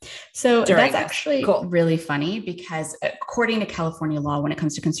Yeah. So that's during this. actually Cool. really funny because according to California law, when it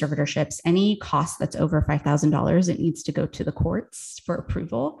comes to conservatorships, any cost that's over $5,000, it needs to go to the courts for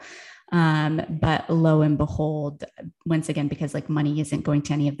approval. But lo and behold, once again, because like money isn't going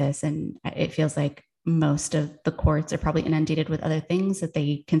to any of this, and it feels like most of the courts are probably inundated with other things that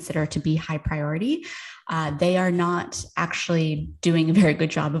they consider to be high priority. They are not actually doing a very good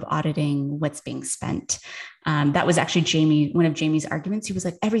job of auditing what's being spent. That was actually one of Jamie's arguments. He was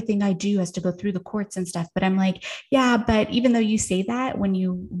like, everything I do has to go through the courts and stuff. But I'm like, yeah, but even though you say that, when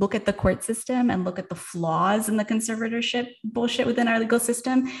you look at the court system and look at the flaws in the conservatorship bullshit within our legal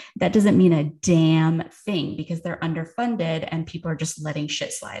system, that doesn't mean a damn thing because they're underfunded and people are just letting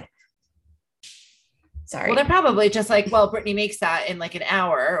shit slide. Sorry. Well, they're probably just like, well, Britney makes that in like an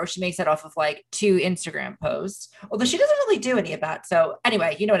hour, or she makes that off of like 2 Instagram posts, although she doesn't really do any of that. So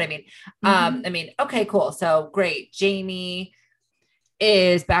anyway, you know what I mean? I mean, okay, cool. So great. Jamie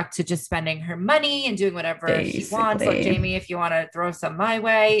is back to just spending her money and doing whatever he wants. Look, Jamie, if you want to throw some my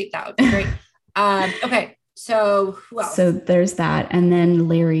way, that would be great. Okay. So who else? So there's that. And then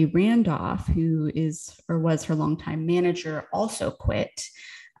Larry Randolph, who is or was her longtime manager, also quit.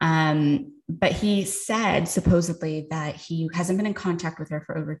 But he said supposedly that he hasn't been in contact with her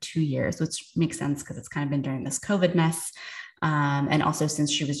for over 2 years, which makes sense because it's kind of been during this COVID mess. And also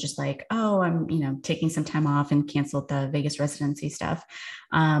since she was just like, oh, I'm, taking some time off and canceled the Vegas residency stuff.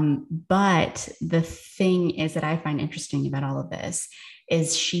 But the thing is that I find interesting about all of this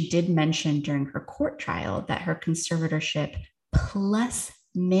is she did mention during her court trial that her conservatorship plus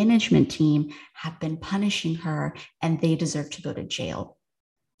management team have been punishing her and they deserve to go to jail.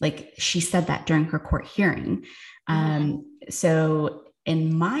 Like she said that during her court hearing. So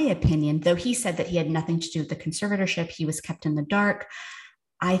in my opinion, though he said that he had nothing to do with the conservatorship, he was kept in the dark.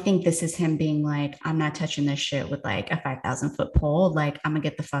 I think this is him being like, I'm not touching this shit with like a 5,000 foot pole. Like I'm gonna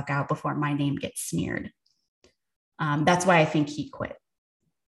get the fuck out before my name gets smeared. That's why I think he quit.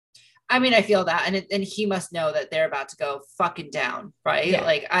 I mean, I feel that, and he must know that they're about to go fucking down, right? Yeah.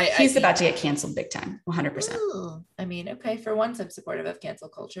 Like he's about to get canceled big time, 100%. Ooh, I mean, okay, for once, I'm supportive of cancel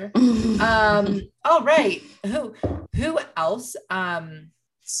culture. All right, who else?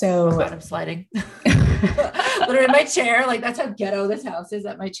 So oh God, I'm sliding. Literally in my chair, like that's how ghetto this house is.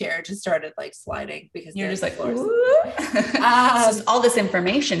 That my chair just started like sliding because you're just like, all this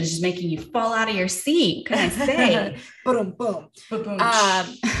information is just making you fall out of your seat. Can I say? Boom, boom, boom.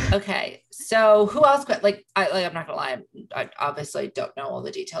 Okay, so who else quit? I'm not gonna lie, I obviously don't know all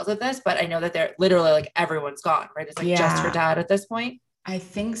the details of this, but I know that they're literally like everyone's gone, right? It's like just her dad at this point. I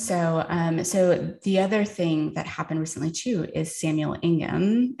think so. So the other thing that happened recently too is Samuel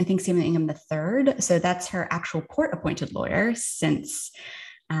Ingham. I think Samuel Ingham III. So that's her actual court-appointed lawyer since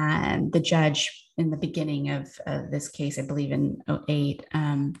the judge in the beginning of this case, I believe in 2008,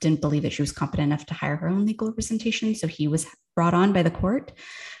 didn't believe that she was competent enough to hire her own legal representation. So he was brought on by the court.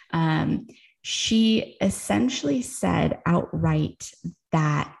 She essentially said outright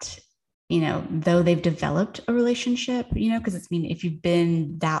that though they've developed a relationship, because if you've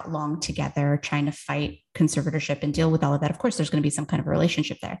been that long together trying to fight conservatorship and deal with all of that, of course, there's going to be some kind of a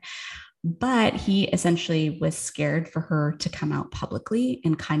relationship there. But he essentially was scared for her to come out publicly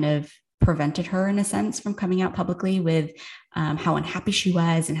and kind of prevented her, in a sense, from coming out publicly with how unhappy she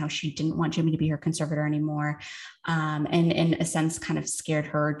was and how she didn't want Jimmy to be her conservator anymore. And in a sense, kind of scared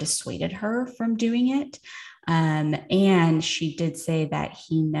her, dissuaded her from doing it. And she did say that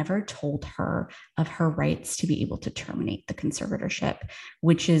he never told her of her rights to be able to terminate the conservatorship,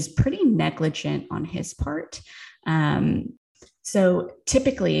 which is pretty negligent on his part. So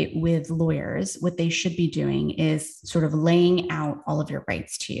typically with lawyers, what they should be doing is sort of laying out all of your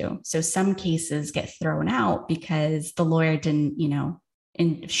rights to you. So some cases get thrown out because the lawyer didn't,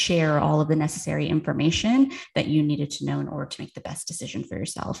 and share all of the necessary information that you needed to know in order to make the best decision for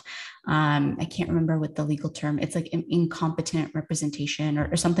yourself. I can't remember what the legal term, it's like an incompetent representation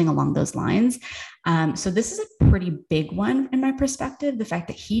or something along those lines. So this is a pretty big one in my perspective, the fact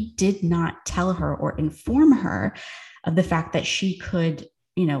that he did not tell her or inform her of the fact that she could,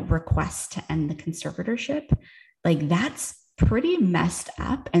 request to end the conservatorship. Like that's pretty messed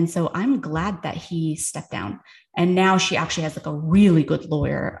up. And so I'm glad that he stepped down. And now she actually has like a really good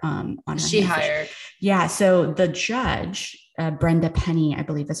lawyer on her. She hired. Yeah. So the judge Brenda Penny, I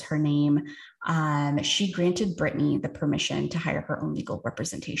believe is her name. She granted Britney the permission to hire her own legal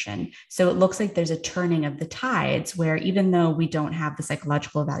representation. So it looks like there's a turning of the tides where even though we don't have the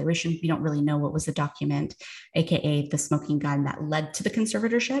psychological evaluation, we don't really know what was the document, AKA the smoking gun that led to the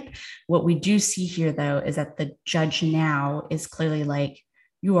conservatorship. What we do see here, though, is that the judge now is clearly like,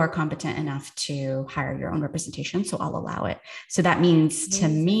 you are competent enough to hire your own representation, so I'll allow it. So that means to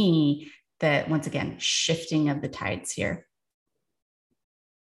me that, once again, shifting of the tides here.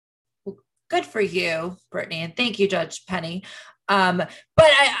 Well, good for you, Brittany, and thank you, Judge Penny. But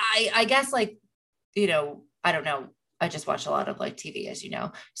I guess, like, you know, I don't know. I just watch a lot of like TV, as you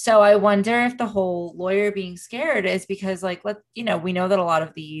know. So I wonder if the whole lawyer being scared is because, like, we know that a lot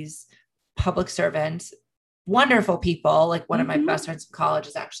of these public servants, wonderful people, like one of my best friends from college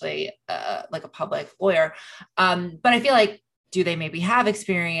is actually like a public lawyer. But I feel like, do they maybe have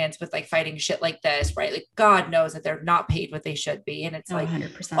experience with like fighting shit like this, right? Like God knows that they're not paid what they should be. And it's like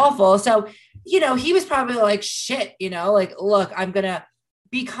 100%. Awful. So, he was probably like, shit, like, look, I'm going to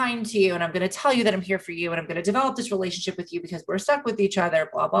be kind to you and I'm going to tell you that I'm here for you and I'm going to develop this relationship with you because we're stuck with each other,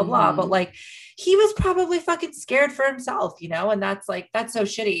 blah, blah, blah. But like, he was probably fucking scared for himself, and that's so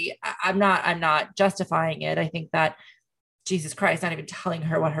shitty. I'm not justifying it. I think that, Jesus Christ, not even telling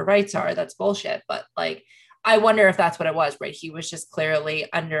her what her rights are, that's bullshit. But like, I wonder if that's what it was, right? He was just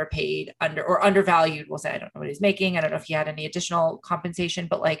clearly underpaid, undervalued. We'll say, I don't know what he's making. I don't know if he had any additional compensation,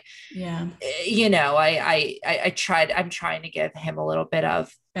 but like, yeah, I'm trying to give him a little bit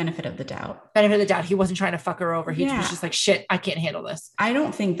of benefit of the doubt. He wasn't trying to fuck her over. He was just like, shit, I can't handle this. I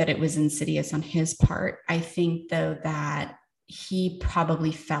don't think that it was insidious on his part. I think, though, that he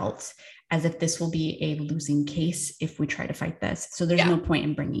probably felt as if this will be a losing case if we try to fight this. So there's no point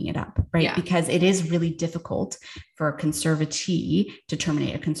in bringing it up, right? Yeah. Because it is really difficult for a conservatee to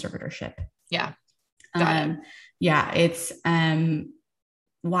terminate a conservatorship. Yeah. Yeah, it's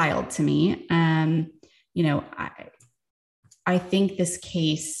wild to me. I think this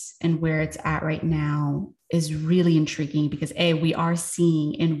case and where it's at right now is really intriguing because we are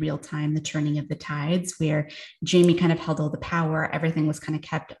seeing in real time the turning of the tides where Jamie kind of held all the power. Everything was kind of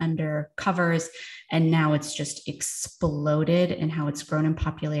kept under covers. And now it's just exploded in how it's grown in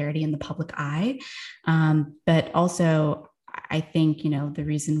popularity in the public eye. But also, I think, the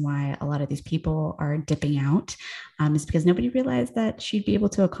reason why a lot of these people are dipping out is because nobody realized that she'd be able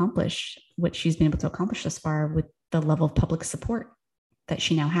to accomplish what she's been able to accomplish thus far with the level of public support that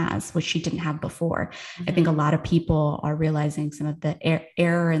she now has, which she didn't have before. I think a lot of people are realizing some of the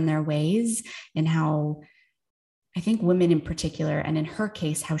error in their ways and how, I think, women in particular, and in her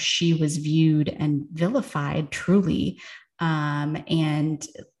case, how she was viewed and vilified truly, and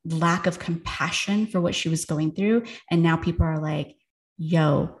lack of compassion for what she was going through. And now people are like,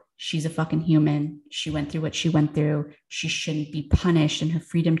 yo, she's a fucking human. She went through what she went through. She shouldn't be punished and her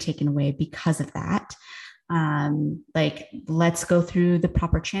freedom taken away because of that. Like, let's go through the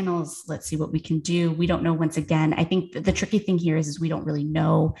proper channels. Let's see what we can do. We don't know. Once again, I think the tricky thing here is we don't really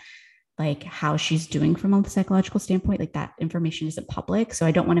know like how she's doing from a psychological standpoint. Like, that information isn't public. So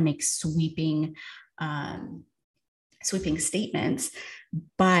I don't want to make sweeping statements,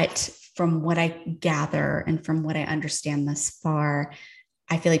 but from what I gather and from what I understand thus far,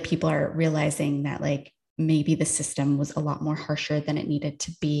 I feel like people are realizing that like maybe the system was a lot more harsher than it needed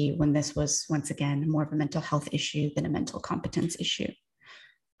to be when this was, once again, more of a mental health issue than a mental competence issue.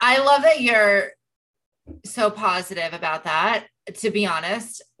 I love that you're so positive about that. To be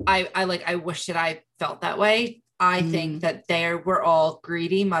honest, I wish that I felt that way. I think that they were all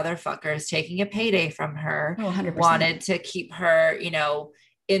greedy motherfuckers taking a payday from her, 100%. Wanted to keep her,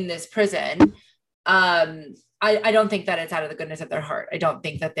 in this prison. I don't think that it's out of the goodness of their heart. I don't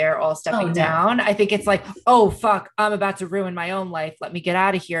think that they're all stepping down. I think it's like, oh, fuck, I'm about to ruin my own life. Let me get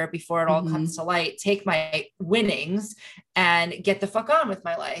out of here before it all comes to light, take my winnings and get the fuck on with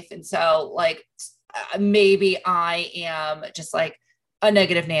my life. And so like, maybe I am just like a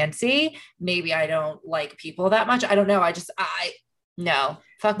negative Nancy. Maybe I don't like people that much. I don't know. No,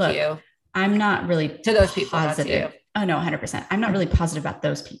 fuck you. I'm not really to those people. Positive. Oh no, 100%. I'm not really positive about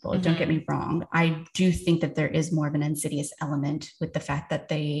those people. Don't get me wrong. I do think that there is more of an insidious element with the fact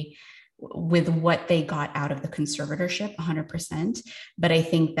that with what they got out of the conservatorship, 100%. But I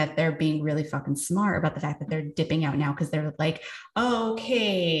think that they're being really fucking smart about the fact that they're dipping out now because they're like, oh,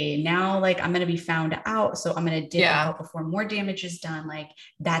 okay, now like I'm going to be found out. So I'm going to dip out before more damage is done. Like,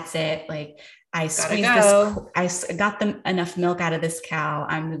 that's it. Like, I squeezed I got them enough milk out of this cow.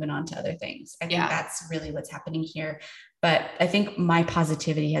 I'm moving on to other things. I think that's really what's happening here. But I think my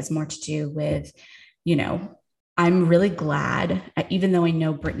positivity has more to do with, I'm really glad, even though I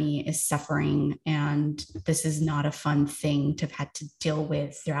know Britney is suffering and this is not a fun thing to have had to deal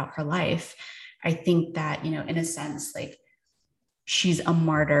with throughout her life. I think that, in a sense, like she's a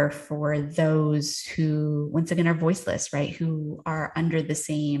martyr for those who, once again, are voiceless, right? Who are under the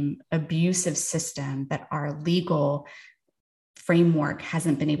same abusive system that our legal framework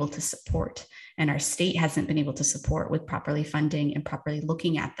hasn't been able to support and our state hasn't been able to support with properly funding and properly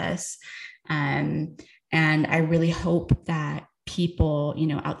looking at this. Um, and I really hope that people,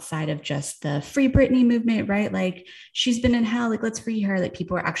 outside of just the free Britney movement, right? Like she's been in hell, like let's free her. Like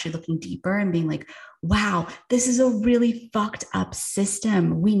people are actually looking deeper and being like, wow, this is a really fucked up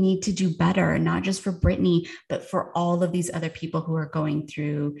system. We need to do better, not just for Britney, but for all of these other people who are going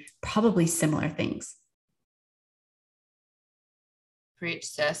through probably similar things. Preach,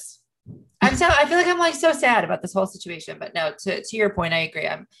 sis. I feel like I'm like so sad about this whole situation, but no, to your point, I agree.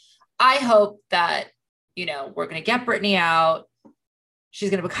 I hope that, we're going to get Britney out.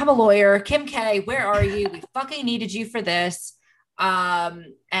 She's going to become a lawyer. Kim K, where are you? We fucking needed you for this.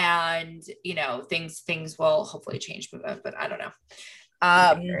 And things will hopefully change, but I don't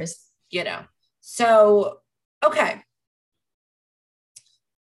know. So, okay.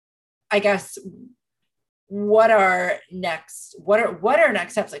 I guess what are next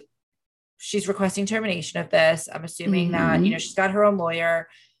steps? Like she's requesting termination of this. I'm assuming that, she's got her own lawyer.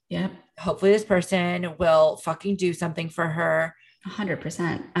 Yep. Hopefully this person will fucking do something for her.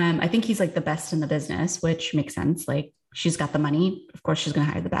 100%. I think he's like the best in the business, which makes sense. Like she's got the money. Of course, she's going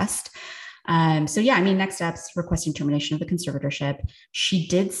to hire the best. So yeah, I mean, next steps, requesting termination of the conservatorship. She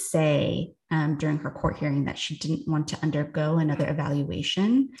did say during her court hearing that she didn't want to undergo another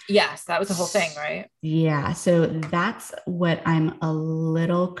evaluation. Yes, that was the whole thing, right? Yeah. So that's what I'm a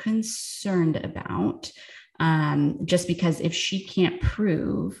little concerned about. Just because if she can't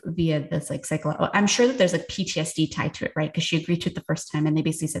prove via this like psychological, I'm sure that there's like PTSD tied to it, right? Because she agreed to it the first time and they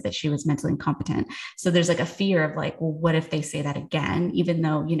basically said that she was mentally incompetent. So there's like a fear of like, well, what if they say that again? Even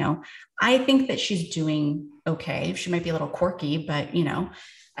though, I think that she's doing okay. She might be a little quirky, but,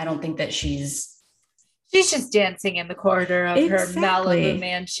 I don't think that she's just dancing in the corridor of her Malibu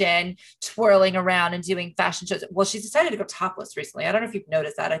mansion, twirling around and doing fashion shows. Well, she's decided to go topless recently. I don't know if you've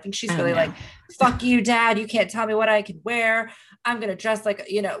noticed that. I think she's really like, fuck you, dad. You can't tell me what I can wear. I'm going to dress like,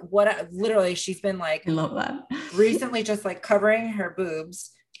 literally she's been like, I love that. Recently just like covering her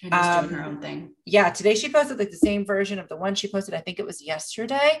boobs. And just doing her own thing. Yeah. Today she posted like the same version of the one she posted. I think it was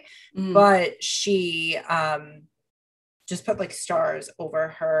yesterday, but she just put like stars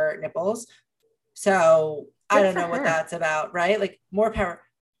over her nipples. So I don't know what that's about, right? Like more power.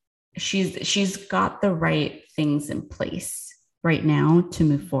 She's got the right things in place right now to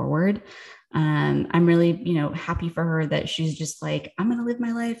move forward. I'm really, happy for her that she's just like, I'm going to live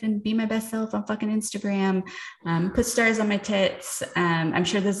my life and be my best self on fucking Instagram, put stars on my tits. I'm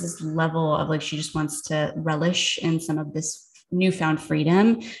sure there's this level of like, she just wants to relish in some of this newfound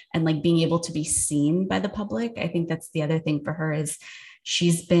freedom and like being able to be seen by the public. I think that's the other thing for her is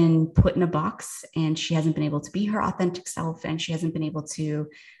she's been put in a box and she hasn't been able to be her authentic self and she hasn't been able to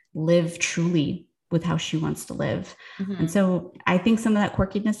live truly with how she wants to live. And so I think some of that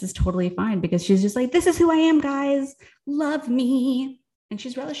quirkiness is totally fine because she's just like, this is who I am, guys. Love me. And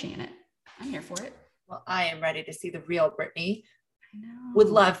she's relishing in it. I'm here for it. Well, I am ready to see the real Britney. I know. Would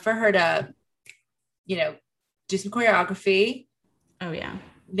love for her to, do some choreography. Oh yeah.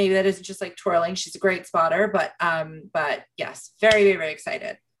 Maybe that isn't just like twirling. She's a great spotter, but yes, very, very, very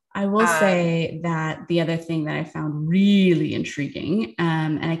excited. I will say that the other thing that I found really intriguing,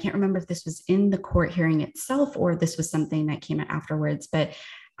 and I can't remember if this was in the court hearing itself or this was something that came out afterwards, but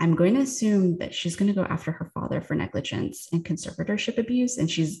I'm going to assume that she's going to go after her father for negligence and conservatorship abuse, and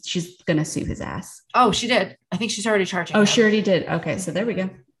she's going to sue his ass. Oh, she did. I think she's already charging him. She already did. Okay, so there we go.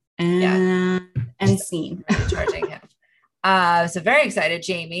 And scene. Charging him. So very excited.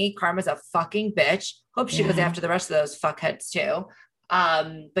 Jamie, Karma's a fucking bitch. Hope she goes after the rest of those fuckheads too.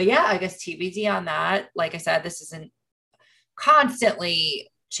 But yeah, I guess TBD on that. Like I said, this isn't constantly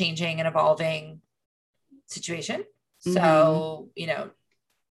changing and evolving situation. So,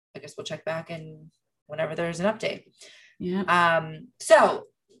 I guess we'll check back and whenever there's an update. Yeah. So,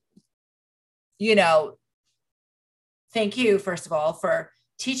 thank you, first of all, for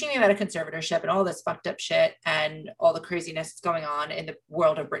teaching me about a conservatorship and all this fucked up shit and all the craziness that's going on in the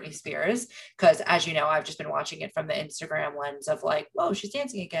world of Britney Spears. Because as you know, I've just been watching it from the Instagram lens of like, whoa, she's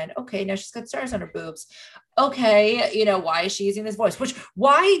dancing again. Okay, now she's got stars on her boobs. Okay, why is she using this voice?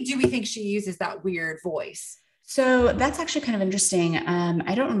 Why do we think she uses that weird voice? So that's actually kind of interesting.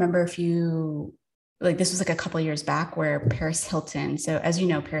 I don't remember if you like this was like a couple of years back where Paris Hilton, so as you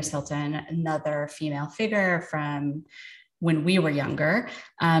know, Paris Hilton, another female figure from when we were younger,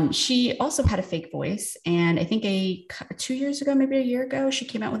 she also had a fake voice. And I think 2 years ago, maybe a year ago, she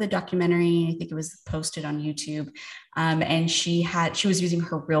came out with a documentary. I think it was posted on YouTube. And she was using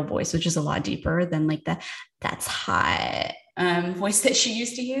her real voice, which is a lot deeper than like the "that's hot" voice that she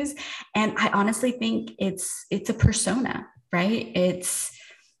used to use. And I honestly think it's a persona, right? It's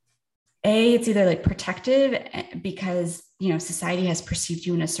either like protective because society has perceived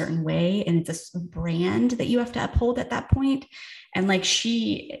you in a certain way, and it's a brand that you have to uphold at that point. And like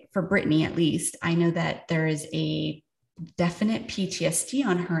for Britney at least, I know that there is a definite PTSD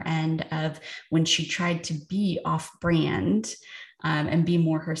on her end of when she tried to be off brand, and be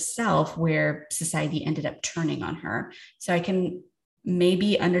more herself, where society ended up turning on her. So I can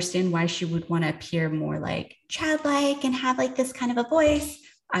maybe understand why she would want to appear more like childlike and have like this kind of a voice.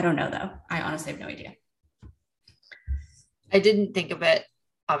 I don't know though. I honestly have no idea. I didn't think of it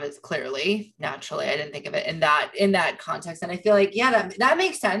of as clearly, naturally. I didn't think of it in that context. And I feel like, yeah, that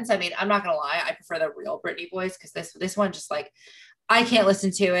makes sense. I mean, I'm not gonna lie, I prefer the real Britney voice, because this one just like I can't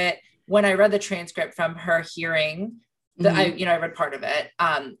listen to it. When I read the transcript from her hearing, I read part of it.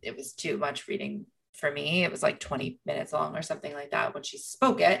 It was too much reading for me. It was like 20 minutes long or something like that when she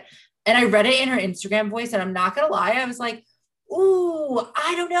spoke it. And I read it in her Instagram voice, and I'm not gonna lie, I was like, ooh,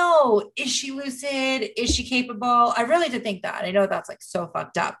 I don't know. Is she lucid? Is she capable? I really did think that. I know that's like so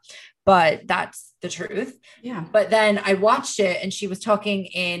fucked up, but that's the truth. Yeah. But then I watched it, and she was talking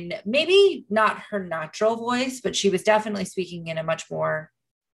in maybe not her natural voice, but she was definitely speaking in a much more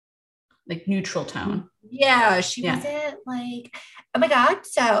like neutral tone. Yeah, she wasn't like, oh my God.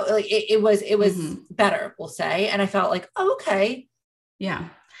 So like it was better, we'll say. And I felt like, oh, okay. Yeah.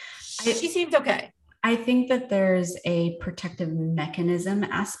 She seems okay. I think that there's a protective mechanism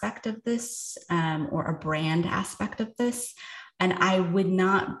aspect of this, or a brand aspect of this. And I would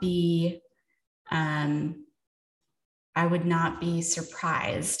not be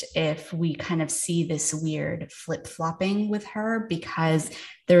surprised if we kind of see this weird flip-flopping with her, because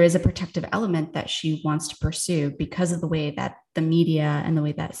there is a protective element that she wants to pursue because of the way that the media and the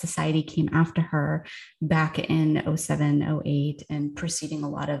way that society came after her back in 07, 08, and preceding a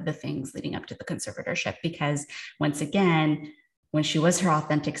lot of the things leading up to the conservatorship. Because once again, when she was her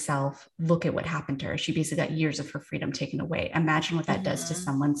authentic self, look at what happened to her. She basically got years of her freedom taken away. Imagine what that does to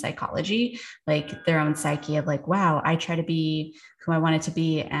someone's psychology, like their own psyche of like, wow, I try to be who I wanted to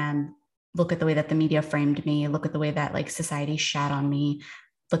be, and look at the way that the media framed me. Look at the way that like society shat on me.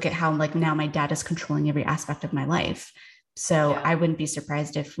 Look at how like now my dad is controlling every aspect of my life. So I wouldn't be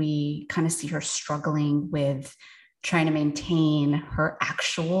surprised if we kind of see her struggling with trying to maintain her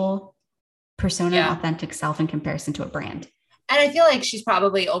actual persona and authentic self in comparison to a brand. And I feel like she's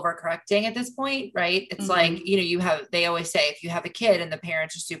probably overcorrecting at this point, right? It's like, they always say, if you have a kid and the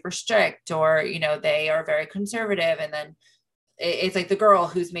parents are super strict, or, they are very conservative, and then it's like the girl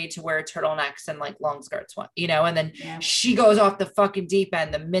who's made to wear turtlenecks and like long skirts, and then she goes off the fucking deep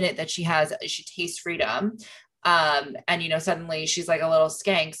end the minute that she tastes freedom. And, suddenly she's like a little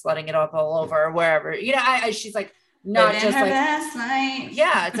skank letting it up all over wherever, she's like, not just like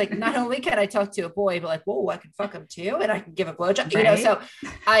it's like, not only can I talk to a boy, but like, whoa, I can fuck him too, and I can give a blowjob, right? So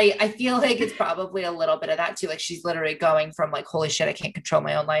I feel like it's probably a little bit of that too. Like she's literally going from like, holy shit, I can't control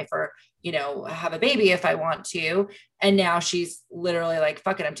my own life, or have a baby if I want to, and now she's literally like,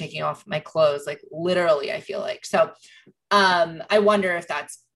 fuck it, I'm taking off my clothes, like literally. I feel like so. I wonder if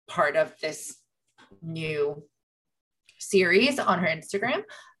that's part of this new series on her Instagram.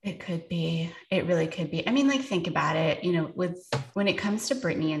 It could be. It really could be. I mean, like, think about it, when it comes to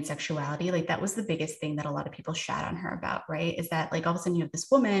Britney and sexuality, like that was the biggest thing that a lot of people shat on her about, right? Is that like all of a sudden you have this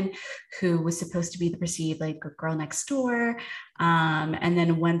woman who was supposed to be the perceived like girl next door. And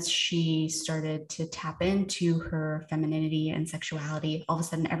then once she started to tap into her femininity and sexuality, all of a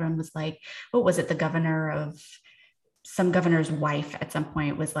sudden everyone was like, what was it? Some governor's wife at some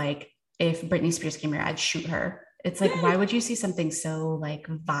point was like, if Britney Spears came here, I'd shoot her. It's like, why would you see something so like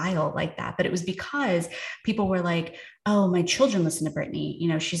vile like that? But it was because people were like, oh, my children listen to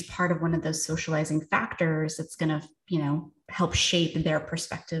Britney. She's part of one of those socializing factors that's going to, help shape their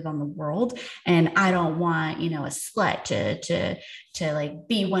perspective on the world. And I don't want, a slut to like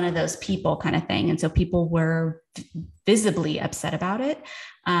be one of those people kind of thing. And so people were visibly upset about it.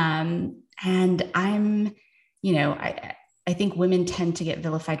 And I think women tend to get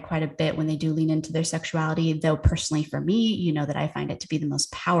vilified quite a bit when they do lean into their sexuality, though personally for me, that I find it to be the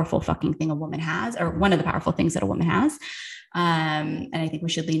most powerful fucking thing a woman has, or one of the powerful things that a woman has. And I think we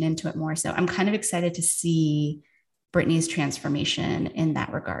should lean into it more. So I'm kind of excited to see Britney's transformation in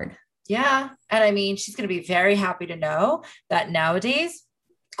that regard. Yeah. And I mean, she's going to be very happy to know that nowadays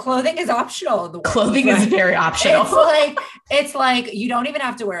clothing is optional in the world. Clothing is very optional. It's like you don't even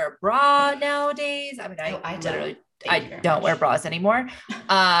have to wear a bra nowadays. I mean, I don't wear bras anymore.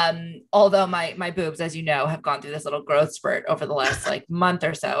 Although my boobs, as you know, have gone through this little growth spurt over the last like month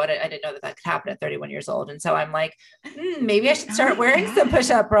or so. And I didn't know that could happen at 31 years old. And so I'm like, maybe I should start wearing some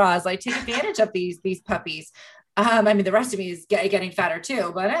push-up bras, like take advantage of these puppies. I mean, the rest of me is getting fatter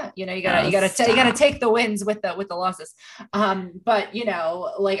too, but you gotta take the wins with the losses. But you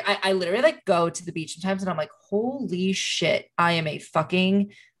know, like I literally like go to the beach sometimes and I'm like, holy shit, I am a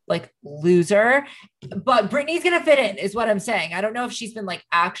fucking like loser. But Britney's gonna fit in, is what I'm saying. I don't know if she's been like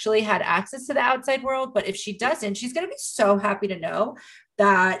actually had access to the outside world, but if she doesn't, she's gonna be so happy to know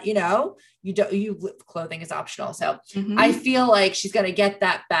that, you know, clothing is optional. So I feel like she's going to get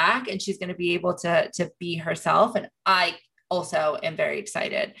that back and she's going to be able to be herself. And I also am very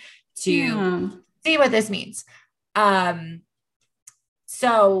excited to see what this means.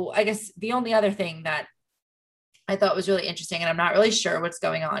 So I guess the only other thing that I thought was really interesting, and I'm not really sure what's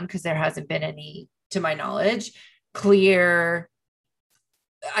going on because there hasn't been any, to my knowledge, clear,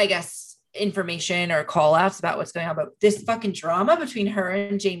 I guess, information or call outs about what's going on, but this fucking drama between her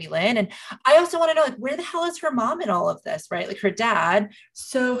and Jamie Lynn. And I also want to know, like, where the hell is her mom in all of this, right? Like her dad.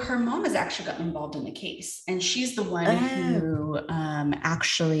 So her mom has actually gotten involved in the case, and she's the one who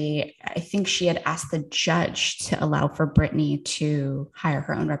actually, I think she had asked the judge to allow for Britney to hire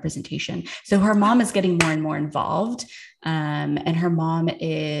her own representation. So her mom is getting more and more involved. And her mom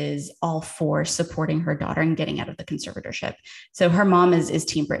is all for supporting her daughter and getting out of the conservatorship. So her mom is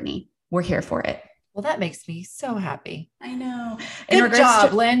Team Britney. We're here for it. Well, that makes me so happy. I know. Good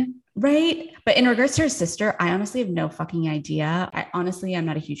job, Lynn. Right. But in regards to her sister, I honestly have no fucking idea. I'm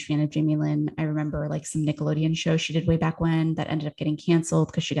not a huge fan of Jamie Lynn. I remember like some Nickelodeon show she did way back when that ended up getting canceled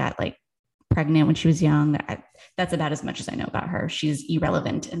because she got like pregnant when she was young. That's about as much as I know about her. She's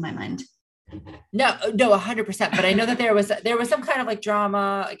irrelevant in my mind. No, 100%. But I know that there was some kind of like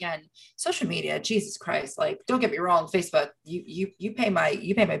drama. Again, social media, Jesus Christ. Like, don't get me wrong, Facebook, you pay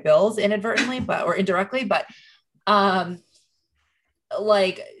my bills inadvertently, or indirectly, but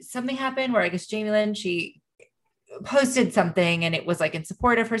like something happened where I guess Jamie Lynn, she posted something and it was like in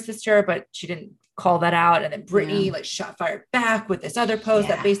support of her sister, but she didn't call that out. And then Britney like fired back with this other post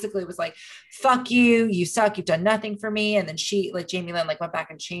that basically was like, fuck you, you suck, you've done nothing for me. And then she, like Jamie Lynn, like went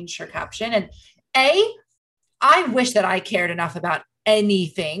back and changed her caption. And I wish that I cared enough about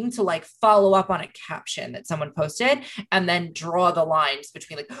anything to like follow up on a caption that someone posted and then draw the lines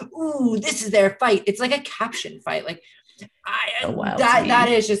between like, ooh, this is their fight. It's like a caption fight. Like that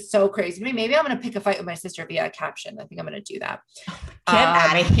is just so crazy. Maybe I'm going to pick a fight with my sister via a caption. I think I'm going to do that. Get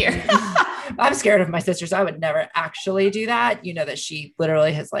out of here. I'm scared of my sister, so I would never actually do that. You know that she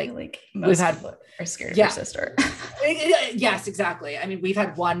literally has like we've had are scared of her sister. Yes, exactly. I mean, we've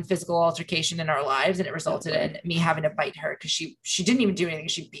had one physical altercation in our lives, and it resulted in me having to bite her because she didn't even do anything.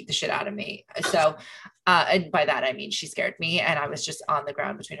 She beat the shit out of me. So, and by that I mean she scared me, and I was just on the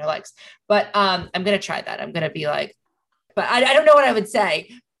ground between her legs. But I'm gonna try that. I'm gonna be like. But I don't know what I would say,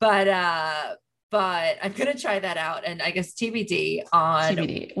 but I'm going to try that out. And I guess TBD on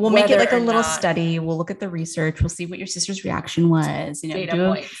TBD. We'll make it like a little study. We'll look at the research. We'll see what your sister's reaction was, you know,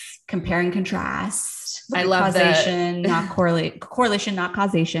 do points. Compare and contrast. I love causation, not correlation, not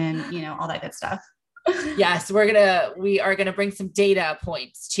causation, you know, all that good stuff. Yes, we are gonna bring some data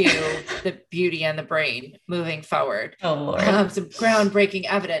points to the beauty and the brain moving forward. Oh Lord. Some groundbreaking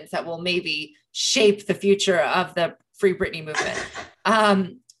evidence that will maybe shape the future of the Free Britney movement.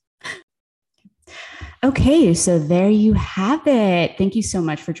 Okay, so there you have it. Thank you so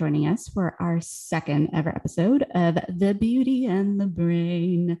much for joining us for our second ever episode of The Beauty and the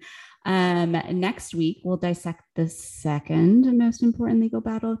Brain. Next week, we'll dissect the second most important legal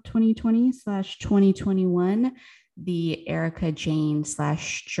battle of 2020/2021, the Erica Jane /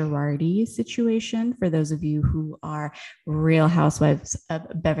 Girardi situation, for those of you who are Real Housewives of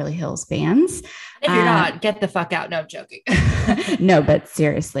Beverly Hills fans. If you're not, get the fuck out. No, I'm joking. No, but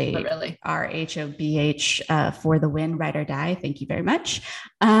seriously, but really. RHOBH for the win, ride or die. Thank you very much.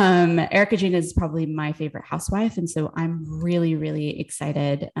 Erica Jane is probably my favorite housewife. And so I'm really, really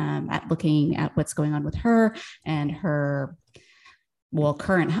excited at looking at what's going on with her and her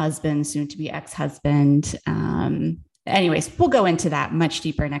current husband, soon to be ex-husband. Anyways, we'll go into that much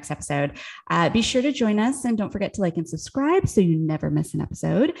deeper next episode. Be sure to join us and don't forget to like and subscribe so you never miss an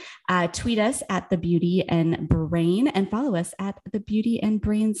episode. Tweet us at The Beauty and Brain and follow us at The Beauty and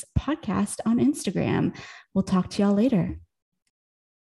Brains podcast on Instagram. We'll talk to y'all later.